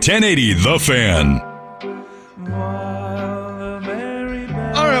on 1080 The Fan.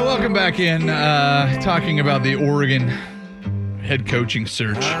 All right, welcome back in. Talking about the Oregon head coaching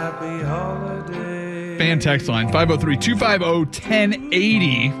search. Fan text line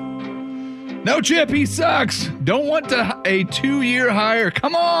 503-250-1080. No, Chip, he sucks. Don't want a 2-year hire.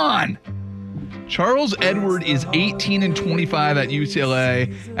 Come on. Charles Edward is 18-25 at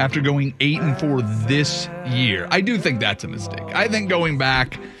UCLA after going 8-4 this year. I do think that's a mistake. I think going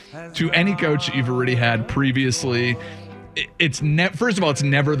back to any coach that you've already had previously, first of all, it's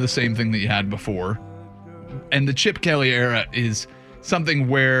never the same thing that you had before. And the Chip Kelly era is something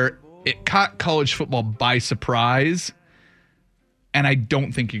where it caught college football by surprise. And I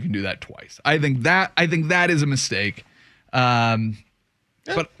don't think you can do that twice. I think that is a mistake. But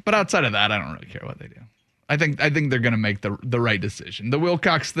outside of that, I don't really care what they do. I think they're going to make the right decision. The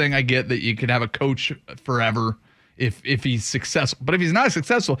Wilcox thing, I get that you could have a coach forever if he's successful. But if he's not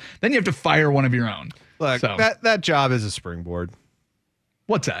successful, then you have to fire one of your own. Look, that job is a springboard.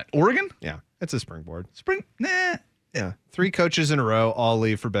 What's that? Oregon? Yeah, it's a springboard. Nah. Yeah, 3 coaches in a row all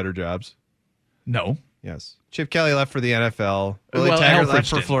leave for better jobs. No. Yes. Chip Kelly left for the NFL. Willie Taggart left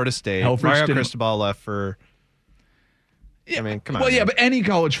for Florida State. Mario Cristobal left for... Yeah, I mean, come on. Well, yeah, but any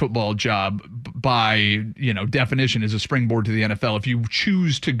college football job by, definition is a springboard to the NFL if you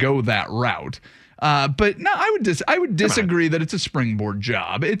choose to go that route. But no, I would disagree that it's a springboard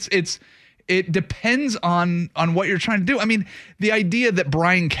job. It depends on what you're trying to do. I mean, the idea that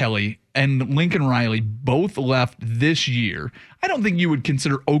Brian Kelly and Lincoln Riley both left this year, I don't think you would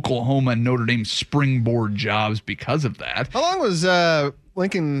consider Oklahoma and Notre Dame springboard jobs because of that. How long was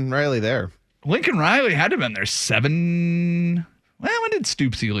Lincoln Riley there? Lincoln Riley had to have been there 7. Well, when did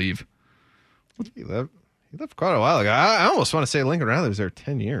Stoopsy leave? He left quite a while ago. I almost want to say Lincoln Riley was there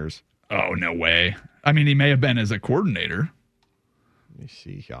 10 years. Oh, no way. I mean, he may have been as a coordinator. Let me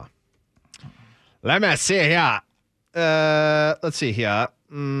see here. Let's see here. Yeah.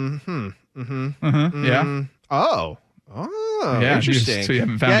 Oh, yeah, interesting. So you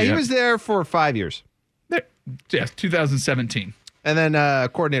haven't found it yet. He was there for 5 years. Yes, 2017. And then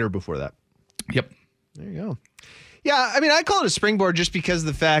coordinator before that. Yep. There you go. Yeah, I mean, I call it a springboard just because of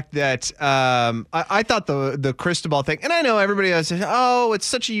the fact that I thought the Cristobal thing, and I know everybody else says, oh, it's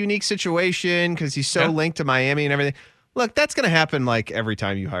such a unique situation because he's so linked to Miami and everything. Look, that's going to happen like every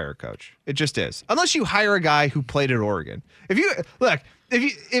time you hire a coach. It just is. Unless you hire a guy who played at Oregon.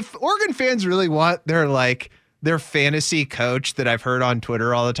 If Oregon fans really want their fantasy coach that I've heard on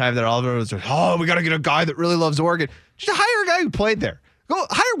Twitter all the time that all of them was like, oh, we got to get a guy that really loves Oregon. Just hire a guy who played there. Go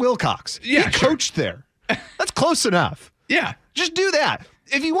hire Wilcox. Yeah, he coached there. That's close enough. Yeah. Just do that.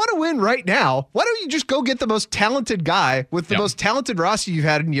 if you want to win right now, why don't you just go get the most talented guy with the most talented roster you've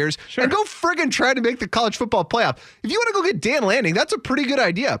had in years and go friggin' try to make the college football playoff? If you want to go get Dan Lanning, that's a pretty good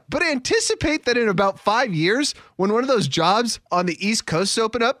idea. But anticipate that in about 5 years, when one of those jobs on the East Coast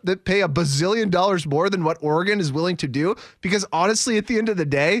open up that pay $1 bazillion more than what Oregon is willing to do, because honestly, at the end of the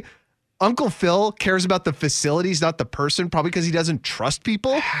day, Uncle Phil cares about the facilities, not the person, probably because he doesn't trust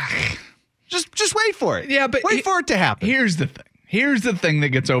people. Just wait for it. Yeah, but wait for it to happen. Here's the thing. Here's the thing that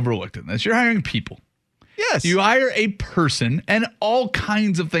gets overlooked in this. You're hiring people. Yes. You hire a person and all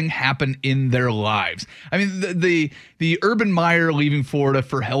kinds of things happen in their lives. I mean, the Urban Meyer leaving Florida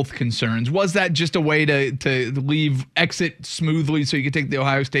for health concerns, was that just a way to exit smoothly so you could take the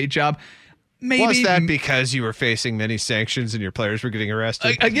Ohio State job? Maybe. Was that because you were facing many sanctions and your players were getting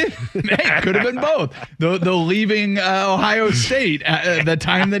arrested? Again, it could have been both. The leaving Ohio State at the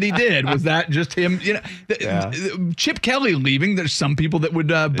time that he did, was that just him? Chip Kelly leaving. There's some people that would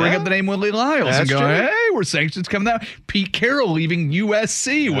bring up the name Willie Lyles and go, "Hey, we're sanctions coming out." Pete Carroll leaving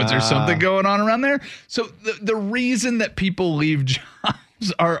USC. Was there something going on around there? So the reason that people leave jobs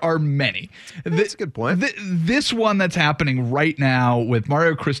are many. That's a good point. This one that's happening right now with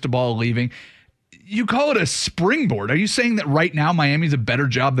Mario Cristobal leaving, you call it a springboard. Are you saying that right now Miami's a better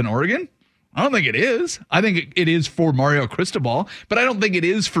job than Oregon? I don't think it is. I think it is for Mario Cristobal, but I don't think it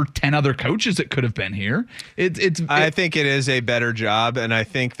is for 10 other coaches that could have been here. I think it is a better job, and I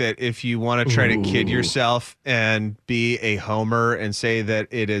think that if you want to try to kid yourself and be a homer and say that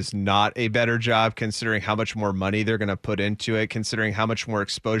it is not a better job, considering how much more money they're going to put into it, considering how much more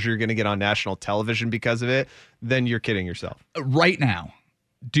exposure you're going to get on national television because of it, then you're kidding yourself. Right now,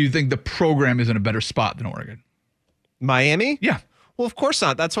 do you think the program is in a better spot than Oregon? Miami? Yeah. Well, of course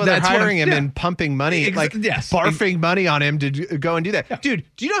not. That's why they're hiring him and pumping money, barfing money on him to go and do that. Yeah. Dude,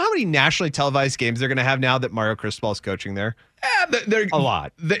 do you know how many nationally televised games they're going to have now that Mario Cristobal is coaching there? They're a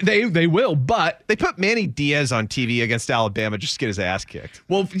lot. They will, but they put Manny Diaz on TV against Alabama just to get his ass kicked.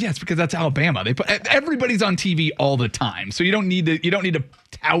 Well, yes, because that's Alabama. They put everybody's on TV all the time, so you don't need to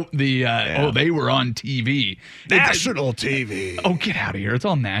tout the they were on TV, national TV. Oh, get out of here! It's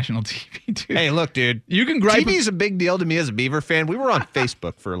all national TV, dude. Hey, look, dude, you can gripe. TV is a big deal to me as a Beaver fan. We were on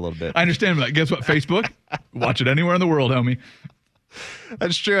Facebook for a little bit. I understand, but guess what? Facebook, watch it anywhere in the world, homie.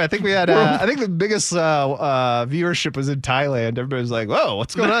 That's true. I think we had. I think the biggest viewership was in Thailand. Everybody was like, "Whoa,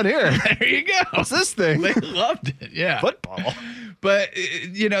 what's going on here?" There you go. What's this thing? They loved it. Yeah, football. But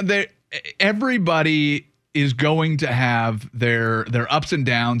everybody is going to have their ups and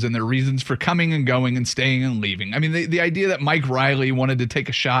downs and their reasons for coming and going and staying and leaving. I mean, the idea that Mike Riley wanted to take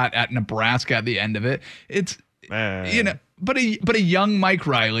a shot at Nebraska at the end of it, it's But a young Mike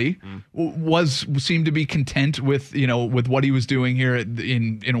Riley seemed to be content with what he was doing here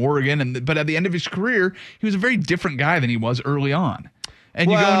in Oregon, but at the end of his career, he was a very different guy than he was early on. And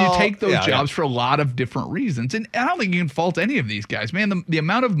you go and you take those jobs for a lot of different reasons, and I don't think you can fault any of these guys, man. The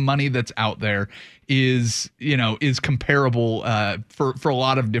amount of money that's out there is comparable for a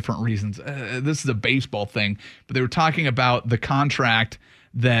lot of different reasons. This is a baseball thing, but they were talking about the contract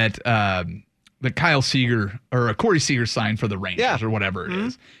that Kyle Seager or Corey Seager signed for the Rangers or whatever it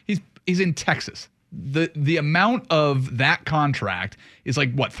is. He's in Texas. The amount of that contract is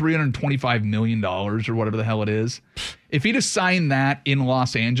like what, $325 million or whatever the hell it is. If he'd have signed that in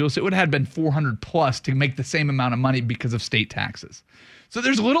Los Angeles, it would have been 400 plus to make the same amount of money because of state taxes. So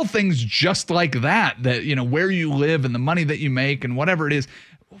there's little things just like that where you live and the money that you make and whatever it is.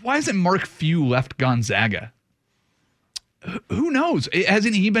 Why hasn't Mark Few left Gonzaga? Who knows?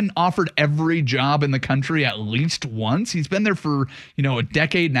 Hasn't he been offered every job in the country at least once? He's been there for, a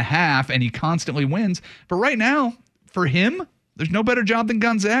decade and a half, and he constantly wins. But right now, for him, there's no better job than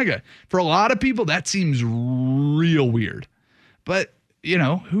Gonzaga. For a lot of people, that seems real weird. But,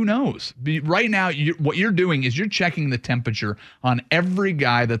 who knows? Right now, what you're doing is you're checking the temperature on every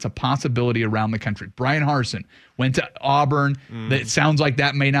guy that's a possibility around the country. Brian Harsin went to Auburn. It sounds like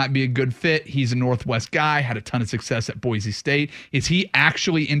that may not be a good fit. He's a Northwest guy, had a ton of success at Boise State. Is he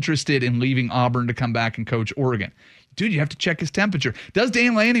actually interested in leaving Auburn to come back and coach Oregon? Dude, you have to check his temperature. Does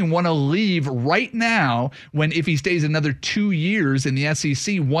Dan Lanning want to leave right now when, if he stays another 2 years in the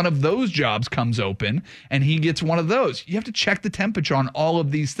SEC, one of those jobs comes open and he gets one of those? You have to check the temperature on all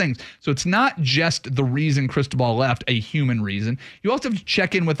of these things. So it's not just the reason Cristobal left, a human reason. You also have to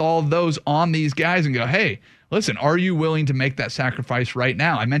check in with all of those on these guys and go, hey, listen, are you willing to make that sacrifice right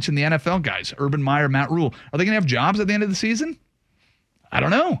now? I mentioned the NFL guys, Urban Meyer, Matt Rule. Are they going to have jobs at the end of the season? I don't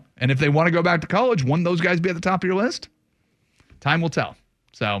know. And if they want to go back to college, wouldn't those guys be at the top of your list? Time will tell.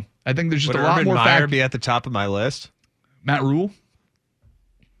 So I think there's just a lot Urban more Meyer be at the top of my list? Matt Rule?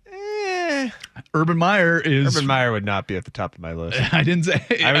 Urban Meyer is. Urban Meyer would not be at the top of my list. I didn't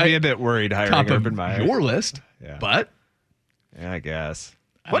say. I would be a bit worried hiring top Urban of Meyer. your list, but. Yeah, I guess.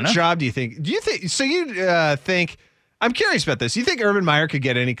 I What don't know. job do you think? Do you think? So you think? I'm curious about this. You think Urban Meyer could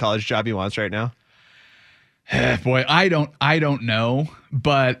get any college job he wants right now? Boy, I don't know.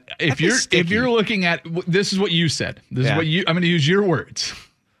 But if you're looking at, this is what you said. This is what you. I'm going to use your words.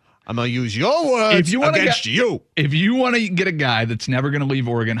 I'm going to use your words against you. If you want to get a guy that's never going to leave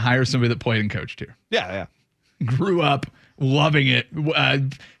Oregon, hire somebody that played and coached here. Yeah. Grew up loving it.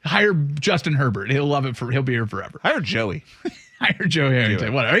 Hire Justin Herbert. He'll love it. He'll be here forever. Hire Joey. Hire Joe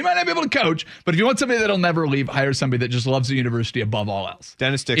Harrington. Whatever. He might not be able to coach, but if you want somebody that'll never leave, hire somebody that just loves the university above all else.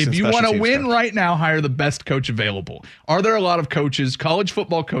 Dennis Dixon. If you want to win right now, hire the best coach available. Are there a lot of coaches, college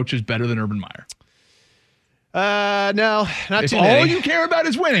football coaches, better than Urban Meyer? No, not if too many. all you care about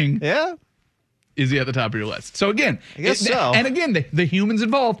is winning, yeah, is he at the top of your list? So again, I guess so. And again, the humans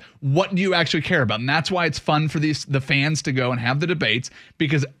involved, what do you actually care about? And that's why it's fun for the fans to go and have the debates,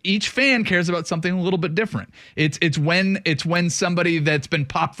 because each fan cares about something a little bit different. It's when somebody that's been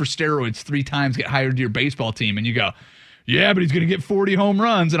popped for steroids 3 times get hired to your baseball team, and you go, yeah, but he's going to get 40 home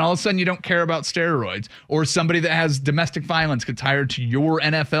runs, and all of a sudden you don't care about steroids. Or somebody that has domestic violence gets hired to your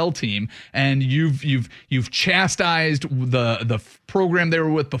NFL team, and you've chastised the program they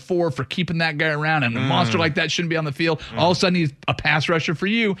were with before for keeping that guy around, and a monster like that shouldn't be on the field. All of a sudden he's a pass rusher for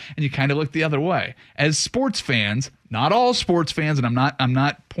you, and you kind of look the other way. As sports fans, not all sports fans, and I'm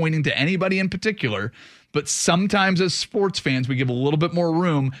not pointing to anybody in particular, but sometimes as sports fans we give a little bit more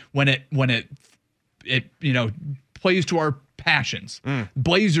room when it plays to our passions.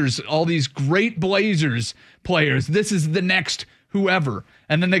 Blazers, all these great Blazers players. This is the next whoever.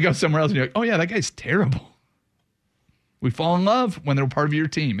 And then they go somewhere else and you're like, oh yeah, that guy's terrible. We fall in love when they're part of your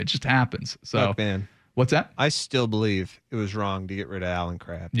team. It just happens. So, look, man, what's that? I still believe it was wrong to get rid of Alan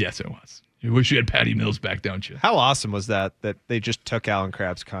Crabb. Yes, it was. You wish you had Patty Mills back, don't you? How awesome was that they just took Alan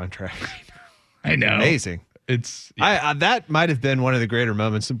Crabb's contract? I know. Amazing. It's that might have been one of the greater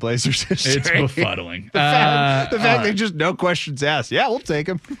moments in Blazers history. It's befuddling. the fact they just no questions asked. Yeah, we'll take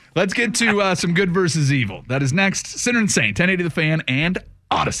him. Let's get to some good versus evil. That is next. Sinner and Saint, 1080 The Fan, and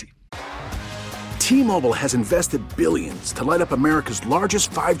Odyssey. T-Mobile has invested billions to light up America's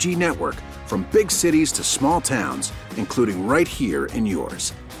largest 5G network, from big cities to small towns, including right here in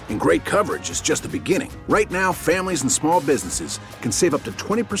yours. And great coverage is just the beginning. Right now, families and small businesses can save up to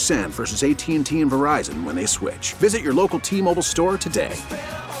 20% versus AT&T and Verizon when they switch. Visit your local T-Mobile store today.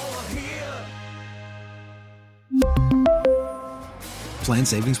 Plan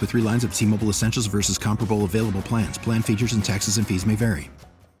savings with 3 lines of T-Mobile Essentials versus comparable available plans. Plan features and taxes and fees may vary.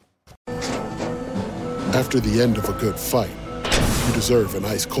 After the end of a good fight, you deserve an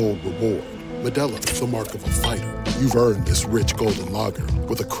ice-cold reward. Modelo is the mark of a fighter. You've earned this rich golden lager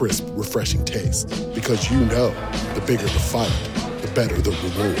with a crisp, refreshing taste. Because you know, the bigger the fight, the better the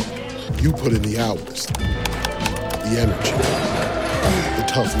reward. You put in the hours, the energy, the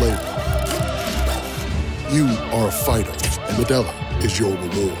tough labor. You are a fighter, and Modelo is your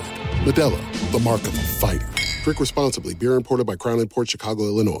reward. Modelo, the mark of a fighter. Drink responsibly. Beer imported by Crown Imports, Chicago,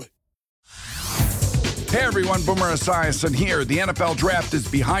 Illinois. Hey everyone, Boomer Esiason here. The NFL Draft is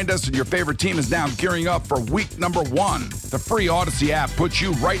behind us and your favorite team is now gearing up for week number 1. The free Odyssey app puts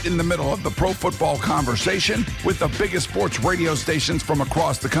you right in the middle of the pro football conversation with the biggest sports radio stations from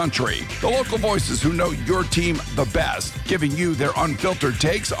across the country. The local voices who know your team the best, giving you their unfiltered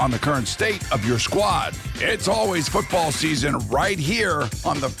takes on the current state of your squad. It's always football season right here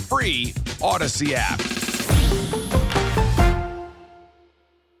on the free Odyssey app.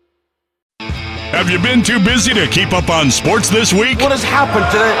 Have you been too busy to keep up on sports this week? What has happened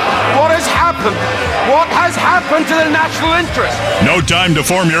to What has happened to the national interest? No time to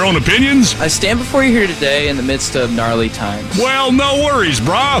form your own opinions? I stand before you here today in the midst of gnarly times. Well, no worries,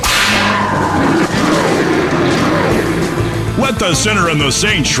 brah. Let the sinner and the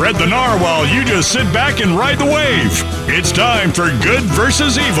saint shred the gnar while you just sit back and ride the wave. It's time for Good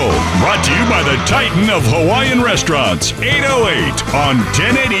versus Evil, brought to you by the Titan of Hawaiian Restaurants, 808 on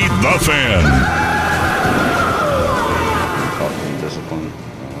 1080 The Fan. Discipline,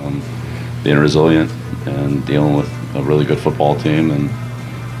 being resilient, and dealing with a really good football team, and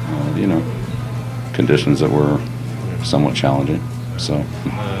conditions that were somewhat challenging. So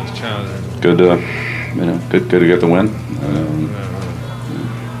It's challenging. good to get the win.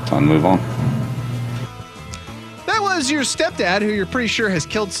 Time to move on. That was your stepdad, who you're pretty sure has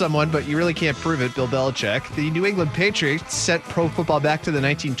killed someone, but you really can't prove it, Bill Belichick. The New England Patriots sent pro football back to the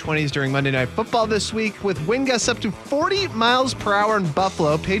 1920s during Monday Night Football this week with wind gusts up to 40 miles per hour in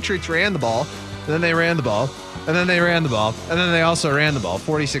Buffalo. Patriots ran the ball, and then they ran the ball, and then they ran the ball, and then they also ran the ball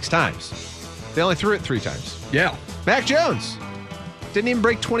 46 times. They only threw it 3 times. Yeah. Mac Jones didn't even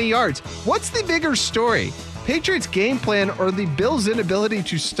break 20 yards. What's the bigger story? Patriots' game plan or the Bills' inability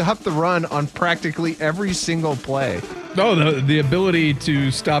to stop the run on practically every single play? No, the ability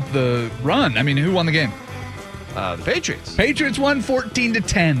to stop the run. I mean, who won the game? The Patriots. Patriots won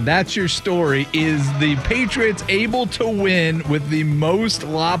 14-10. That's your story. Is the Patriots able to win with the most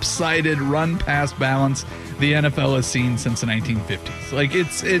lopsided run-pass balance the NFL has seen since the 1950s? Like,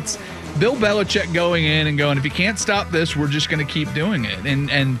 it's Bill Belichick going in and going, if you can't stop this, we're just going to keep doing it.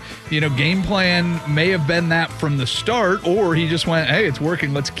 And game plan may have been that from the start, or he just went, hey, it's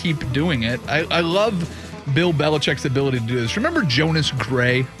working, let's keep doing it. I love Bill Belichick's ability to do this. Remember Jonas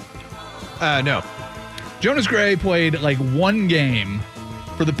Gray? No. Jonas Gray played like one game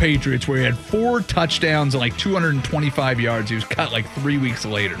for the Patriots where he had 4 touchdowns and like 225 yards. He was cut like 3 weeks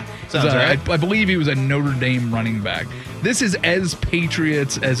later. Sounds right. I believe he was a Notre Dame running back. This is as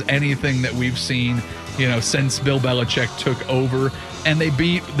Patriots as anything that we've seen, since Bill Belichick took over. And they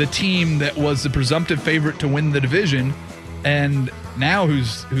beat the team that was the presumptive favorite to win the division. And now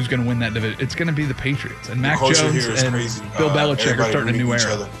who's going to win that division? It's going to be the Patriots. And Mac Jones and crazy. Bill Belichick are starting a new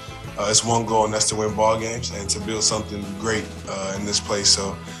era. It's one goal, and that's to win ball games and to build something great in this place.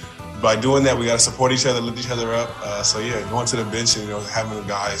 So by doing that, we got to support each other, lift each other up. Going to the bench and having the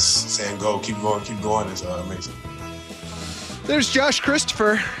guys saying "Go, keep going" is amazing. There's Josh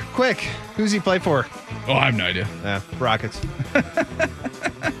Christopher. Quick, who's he play for? Oh, I have no idea. Yeah, Rockets.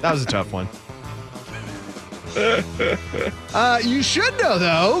 That was a tough one. You should know,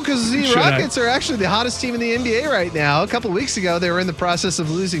 though, because the Rockets are actually the hottest team in the NBA right now. A couple of weeks ago, they were in the process of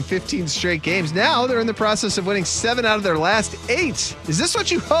losing 15 straight games. Now they're in the process of winning 7 out of their last 8. Is this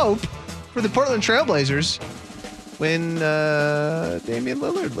what you hope for the Portland Trailblazers when Damian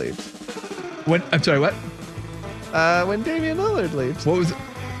Lillard leaves? I'm sorry, what? When Damian Lillard leaves. What was it?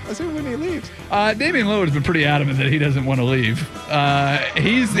 I said when he leaves. Damian Lillard's been pretty adamant that he doesn't want to leave.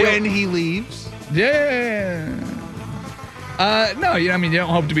 When he leaves? Yeah. No, you don't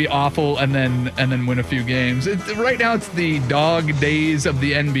hope to be awful and then win a few games. Right now, it's the dog days of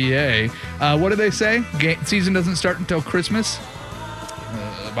the NBA. What do they say? Season doesn't start until Christmas.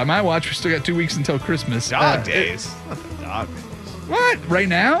 By my watch, we still got 2 weeks until Christmas. Dog days. Not the dog days. What? Right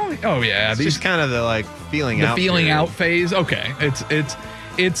now? Oh yeah, it's just kind of the feeling out. The feeling out phase. Okay,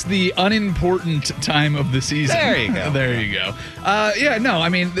 it's the unimportant time of the season. There you go. There you go.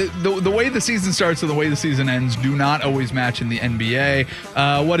 The way the season starts and the way the season ends do not always match in the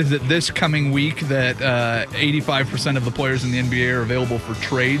NBA. What is it this coming week that 85% of the players in the NBA are available for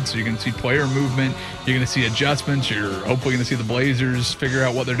trade? So you're going to see player movement. You're going to see adjustments. You're hopefully going to see the Blazers figure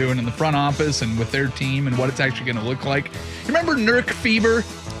out what they're doing in the front office and with their team and what it's actually going to look like. You remember Nurk Fever?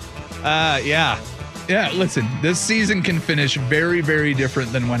 Yeah. Yeah, listen, this season can finish very, very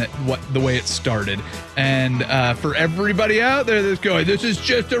different than the way it started. And for everybody out there that's going, this is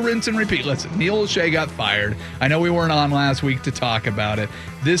just a rinse and repeat. Listen, Neil O'Shea got fired. I know we weren't on last week to talk about it.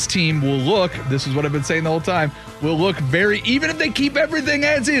 This team will look, this is what I've been saying the whole time, will look even if they keep everything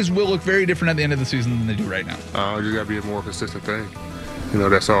as is, will look very different at the end of the season than they do right now. You got to be a more consistent thing.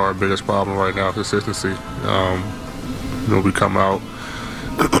 That's our biggest problem right now, consistency. We come out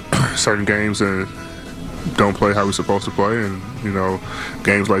certain games and don't play how we're supposed to play, and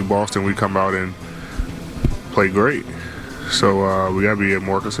games like Boston, we come out and play great. So we gotta be a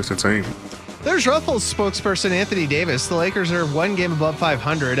more consistent team. There's Ruffles spokesperson Anthony Davis. The Lakers are 1 game above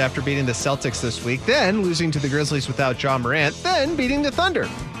 500 after beating the Celtics this week, then losing to the Grizzlies without Ja Morant, then beating the Thunder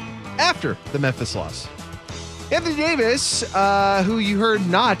after the Memphis loss. Anthony Davis, who you heard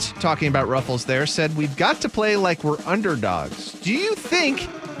not talking about Ruffles there, said, "We've got to play like we're underdogs." Do you think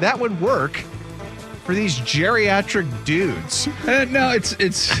that would work for these geriatric dudes? No, it's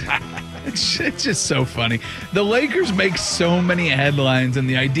just so funny. The Lakers make so many headlines, and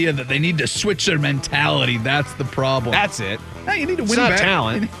the idea that they need to switch their mentality, that's the problem. That's it. No, you need to win. It's not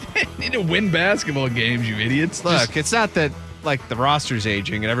talent. You need to win basketball games, you idiots. Look, it's not that the roster's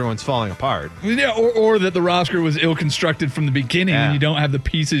aging and everyone's falling apart. Yeah, or that the roster was ill-constructed from the beginning and you don't have the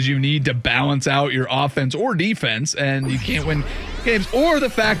pieces you need to balance out your offense or defense, and you can't win games. Or the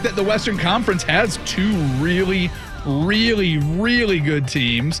fact that the Western Conference has 2 really, really, really good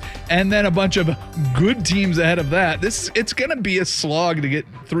teams and then a bunch of good teams ahead of that. It's going to be a slog to get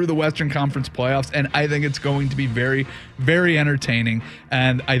through the Western Conference playoffs, and I think it's going to be very, very entertaining,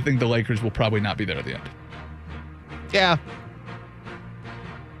 and I think the Lakers will probably not be there at the end. Yeah.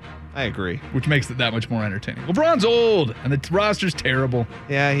 I agree. Which makes it that much more entertaining. LeBron's old and the roster's terrible.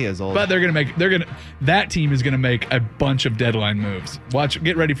 Yeah, he is old. But that team is gonna make a bunch of deadline moves.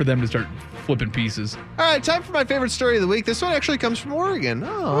 Get ready for them to start flipping pieces. All right, time for my favorite story of the week. This one actually comes from Oregon.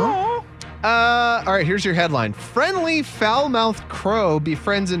 Oh. All right, here's your headline. Friendly, foul-mouthed crow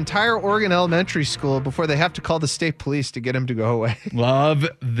befriends entire Oregon elementary school before they have to call the state police to get him to go away. Love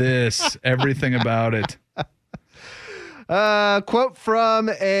this. Everything about it. Quote from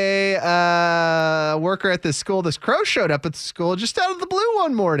a worker at this school. This crow showed up at the school just out of the blue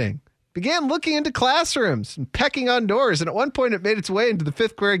one morning. Began looking into classrooms and pecking on doors. And at one point, it made its way into the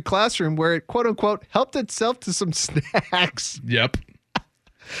 5th grade classroom where it, quote unquote, helped itself to some snacks. Yep.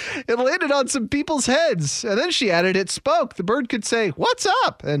 It landed on some people's heads. And then she added it spoke. The bird could say, "What's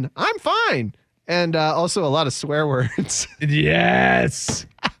up?" and "I'm fine." And also a lot of swear words. Yes.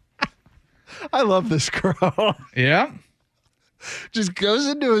 I love this crow. Yeah. Just goes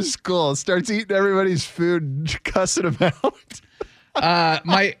into a school, starts eating everybody's food, and cussing them out.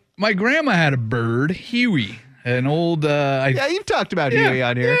 My grandma had a bird, Huey, an old. Yeah, you've talked about Huey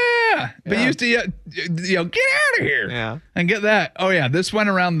on here. Yeah, but used to get out of here. Yeah, and get that. Oh yeah, this went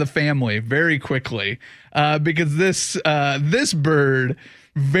around the family very quickly because this bird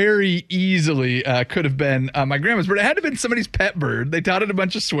very easily could have been my grandma's bird. It had to have been somebody's pet bird. They taught it a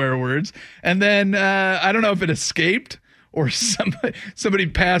bunch of swear words, and then I don't know if it escaped or somebody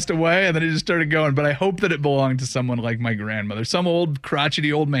passed away and then it just started going. But I hope that it belonged to someone like my grandmother, some old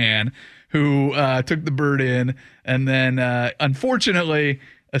crotchety old man who took the bird in and then unfortunately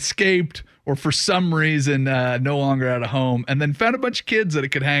escaped or for some reason no longer had a home and then found a bunch of kids that it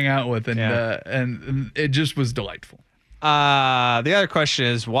could hang out with and it just was delightful. The other question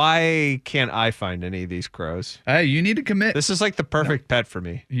is, why can't I find any of these crows? Hey, you need to commit. This is like the perfect pet for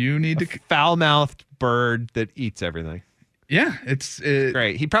me. You need to foul-mouthed bird that eats everything. Yeah, it's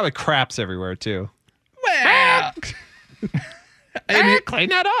great. He probably craps everywhere too. Well, clean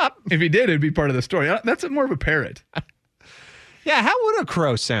that up. If he did, it'd be part of the story. That's more of a parrot. Yeah, how would a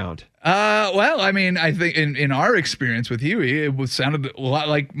crow sound? Well, I mean, I think in our experience with Huey, it sounded a lot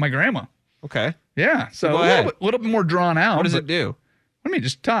like my grandma. Okay. Yeah, so a little bit more drawn out. What does it do? What do you mean?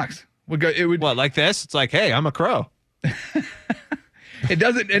 Just talks. What, like this? It's like, hey, I'm a crow. It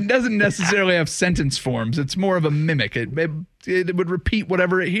doesn't necessarily have sentence forms. It's more of a mimic. It would repeat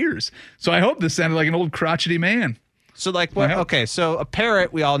whatever it hears. So I hope this sounded like an old crotchety man. So like what? Okay, so a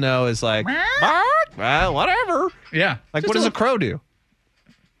parrot we all know is like, well, whatever. Yeah. Like what does a crow do?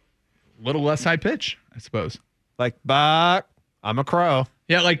 A little less high pitch, I suppose. Like, bark. I'm a crow.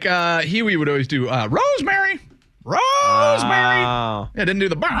 Yeah, like Huey would always do Rosemary. Rosemary. Oh. Yeah, didn't do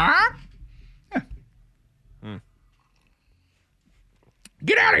the bark. Yeah.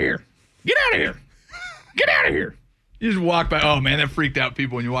 Get out of here. Get out of here. Get out of here. You just walk by. Oh, man, that freaked out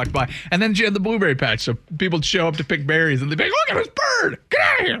people when you walked by. And then she had the blueberry patch, so people would show up to pick berries, and they'd be like, look at this bird. Get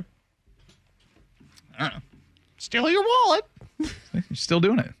out of here. Steal your wallet. You're still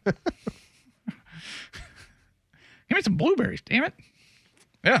doing it. Give me some blueberries, damn it.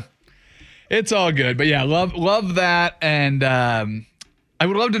 Yeah. It's all good. But, yeah, love that. And I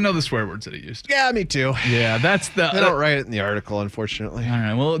would love to know the swear words that he used. Yeah, me too. Yeah, that's the. They don't write it in the article, unfortunately. All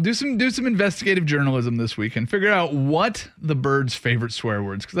right, well, do some investigative journalism this week and figure out what the bird's favorite swear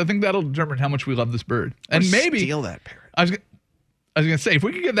words, because I think that'll determine how much we love this bird. And maybe steal that parrot. I was gonna say, if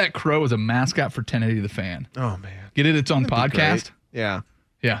we could get that crow as a mascot for 1080 The Fan. Oh man, get it its own podcast. Yeah,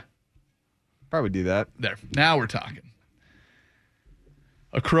 probably do that. There, now we're talking.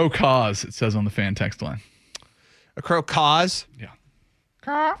 A crow cause, it says on the fan text line. A crow cause. Yeah.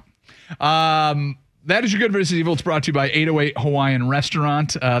 That is your good versus evil. It's brought to you by 808 Hawaiian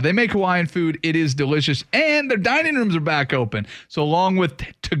Restaurant. They make Hawaiian food. It is delicious. And their dining rooms are back open. So along with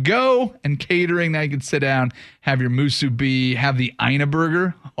to-go and catering, now you can sit down, have your musubi, have the Aina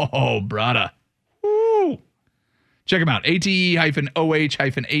burger. Oh, brada. Woo. Check them out.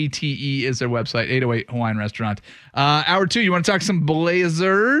 ATE-OH-ATE is their website. 808 Hawaiian Restaurant. Hour 2, you want to talk some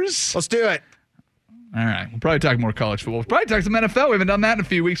Blazers? Let's do it. All right. We'll probably talk more college football. We'll probably talk some NFL. We haven't done that in a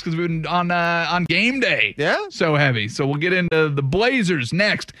few weeks because we've been on game day. Yeah. So heavy. So we'll get into the Blazers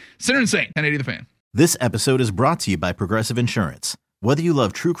next. Sinner and Saint, 1080 The Fan. This episode is brought to you by Progressive Insurance. Whether you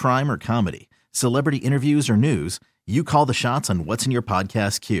love true crime or comedy, celebrity interviews or news, you call the shots on what's in your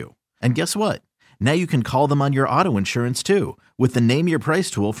podcast queue. And guess what? Now you can call them on your auto insurance too with the Name Your Price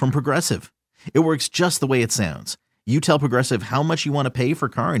tool from Progressive. It works just the way it sounds. You tell Progressive how much you want to pay for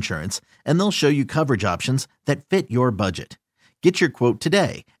car insurance, and they'll show you coverage options that fit your budget. Get your quote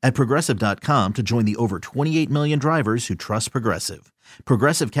today at Progressive.com to join the over 28 million drivers who trust Progressive.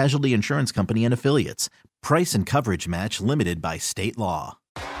 Progressive Casualty Insurance Company and Affiliates. Price and coverage match limited by state law.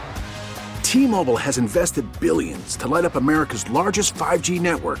 T-Mobile has invested billions to light up America's largest 5G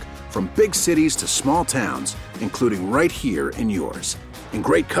network, from big cities to small towns, including right here in yours. And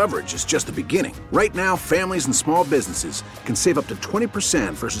great coverage is just the beginning. Right now, families and small businesses can save up to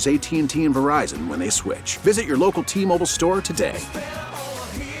 20% versus AT&T and Verizon when they switch. Visit your local T-Mobile store today.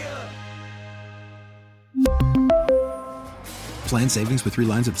 Plan savings with 3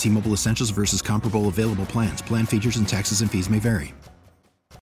 lines of T-Mobile Essentials versus comparable available plans. Plan features and taxes and fees may vary.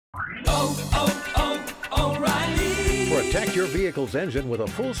 Protect your vehicle's engine with a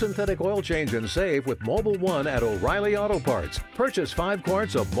full synthetic oil change and save with Mobil 1 at O'Reilly Auto Parts. Purchase 5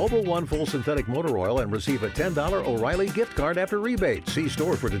 quarts of Mobil 1 full synthetic motor oil and receive a $10 O'Reilly gift card after rebate. See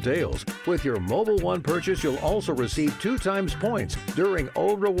store for details. With your Mobil 1 purchase, you'll also receive 2 times points during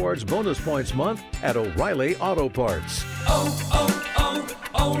O Rewards Bonus Points Month at O'Reilly Auto Parts.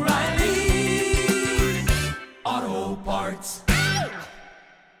 O'Reilly Auto Parts.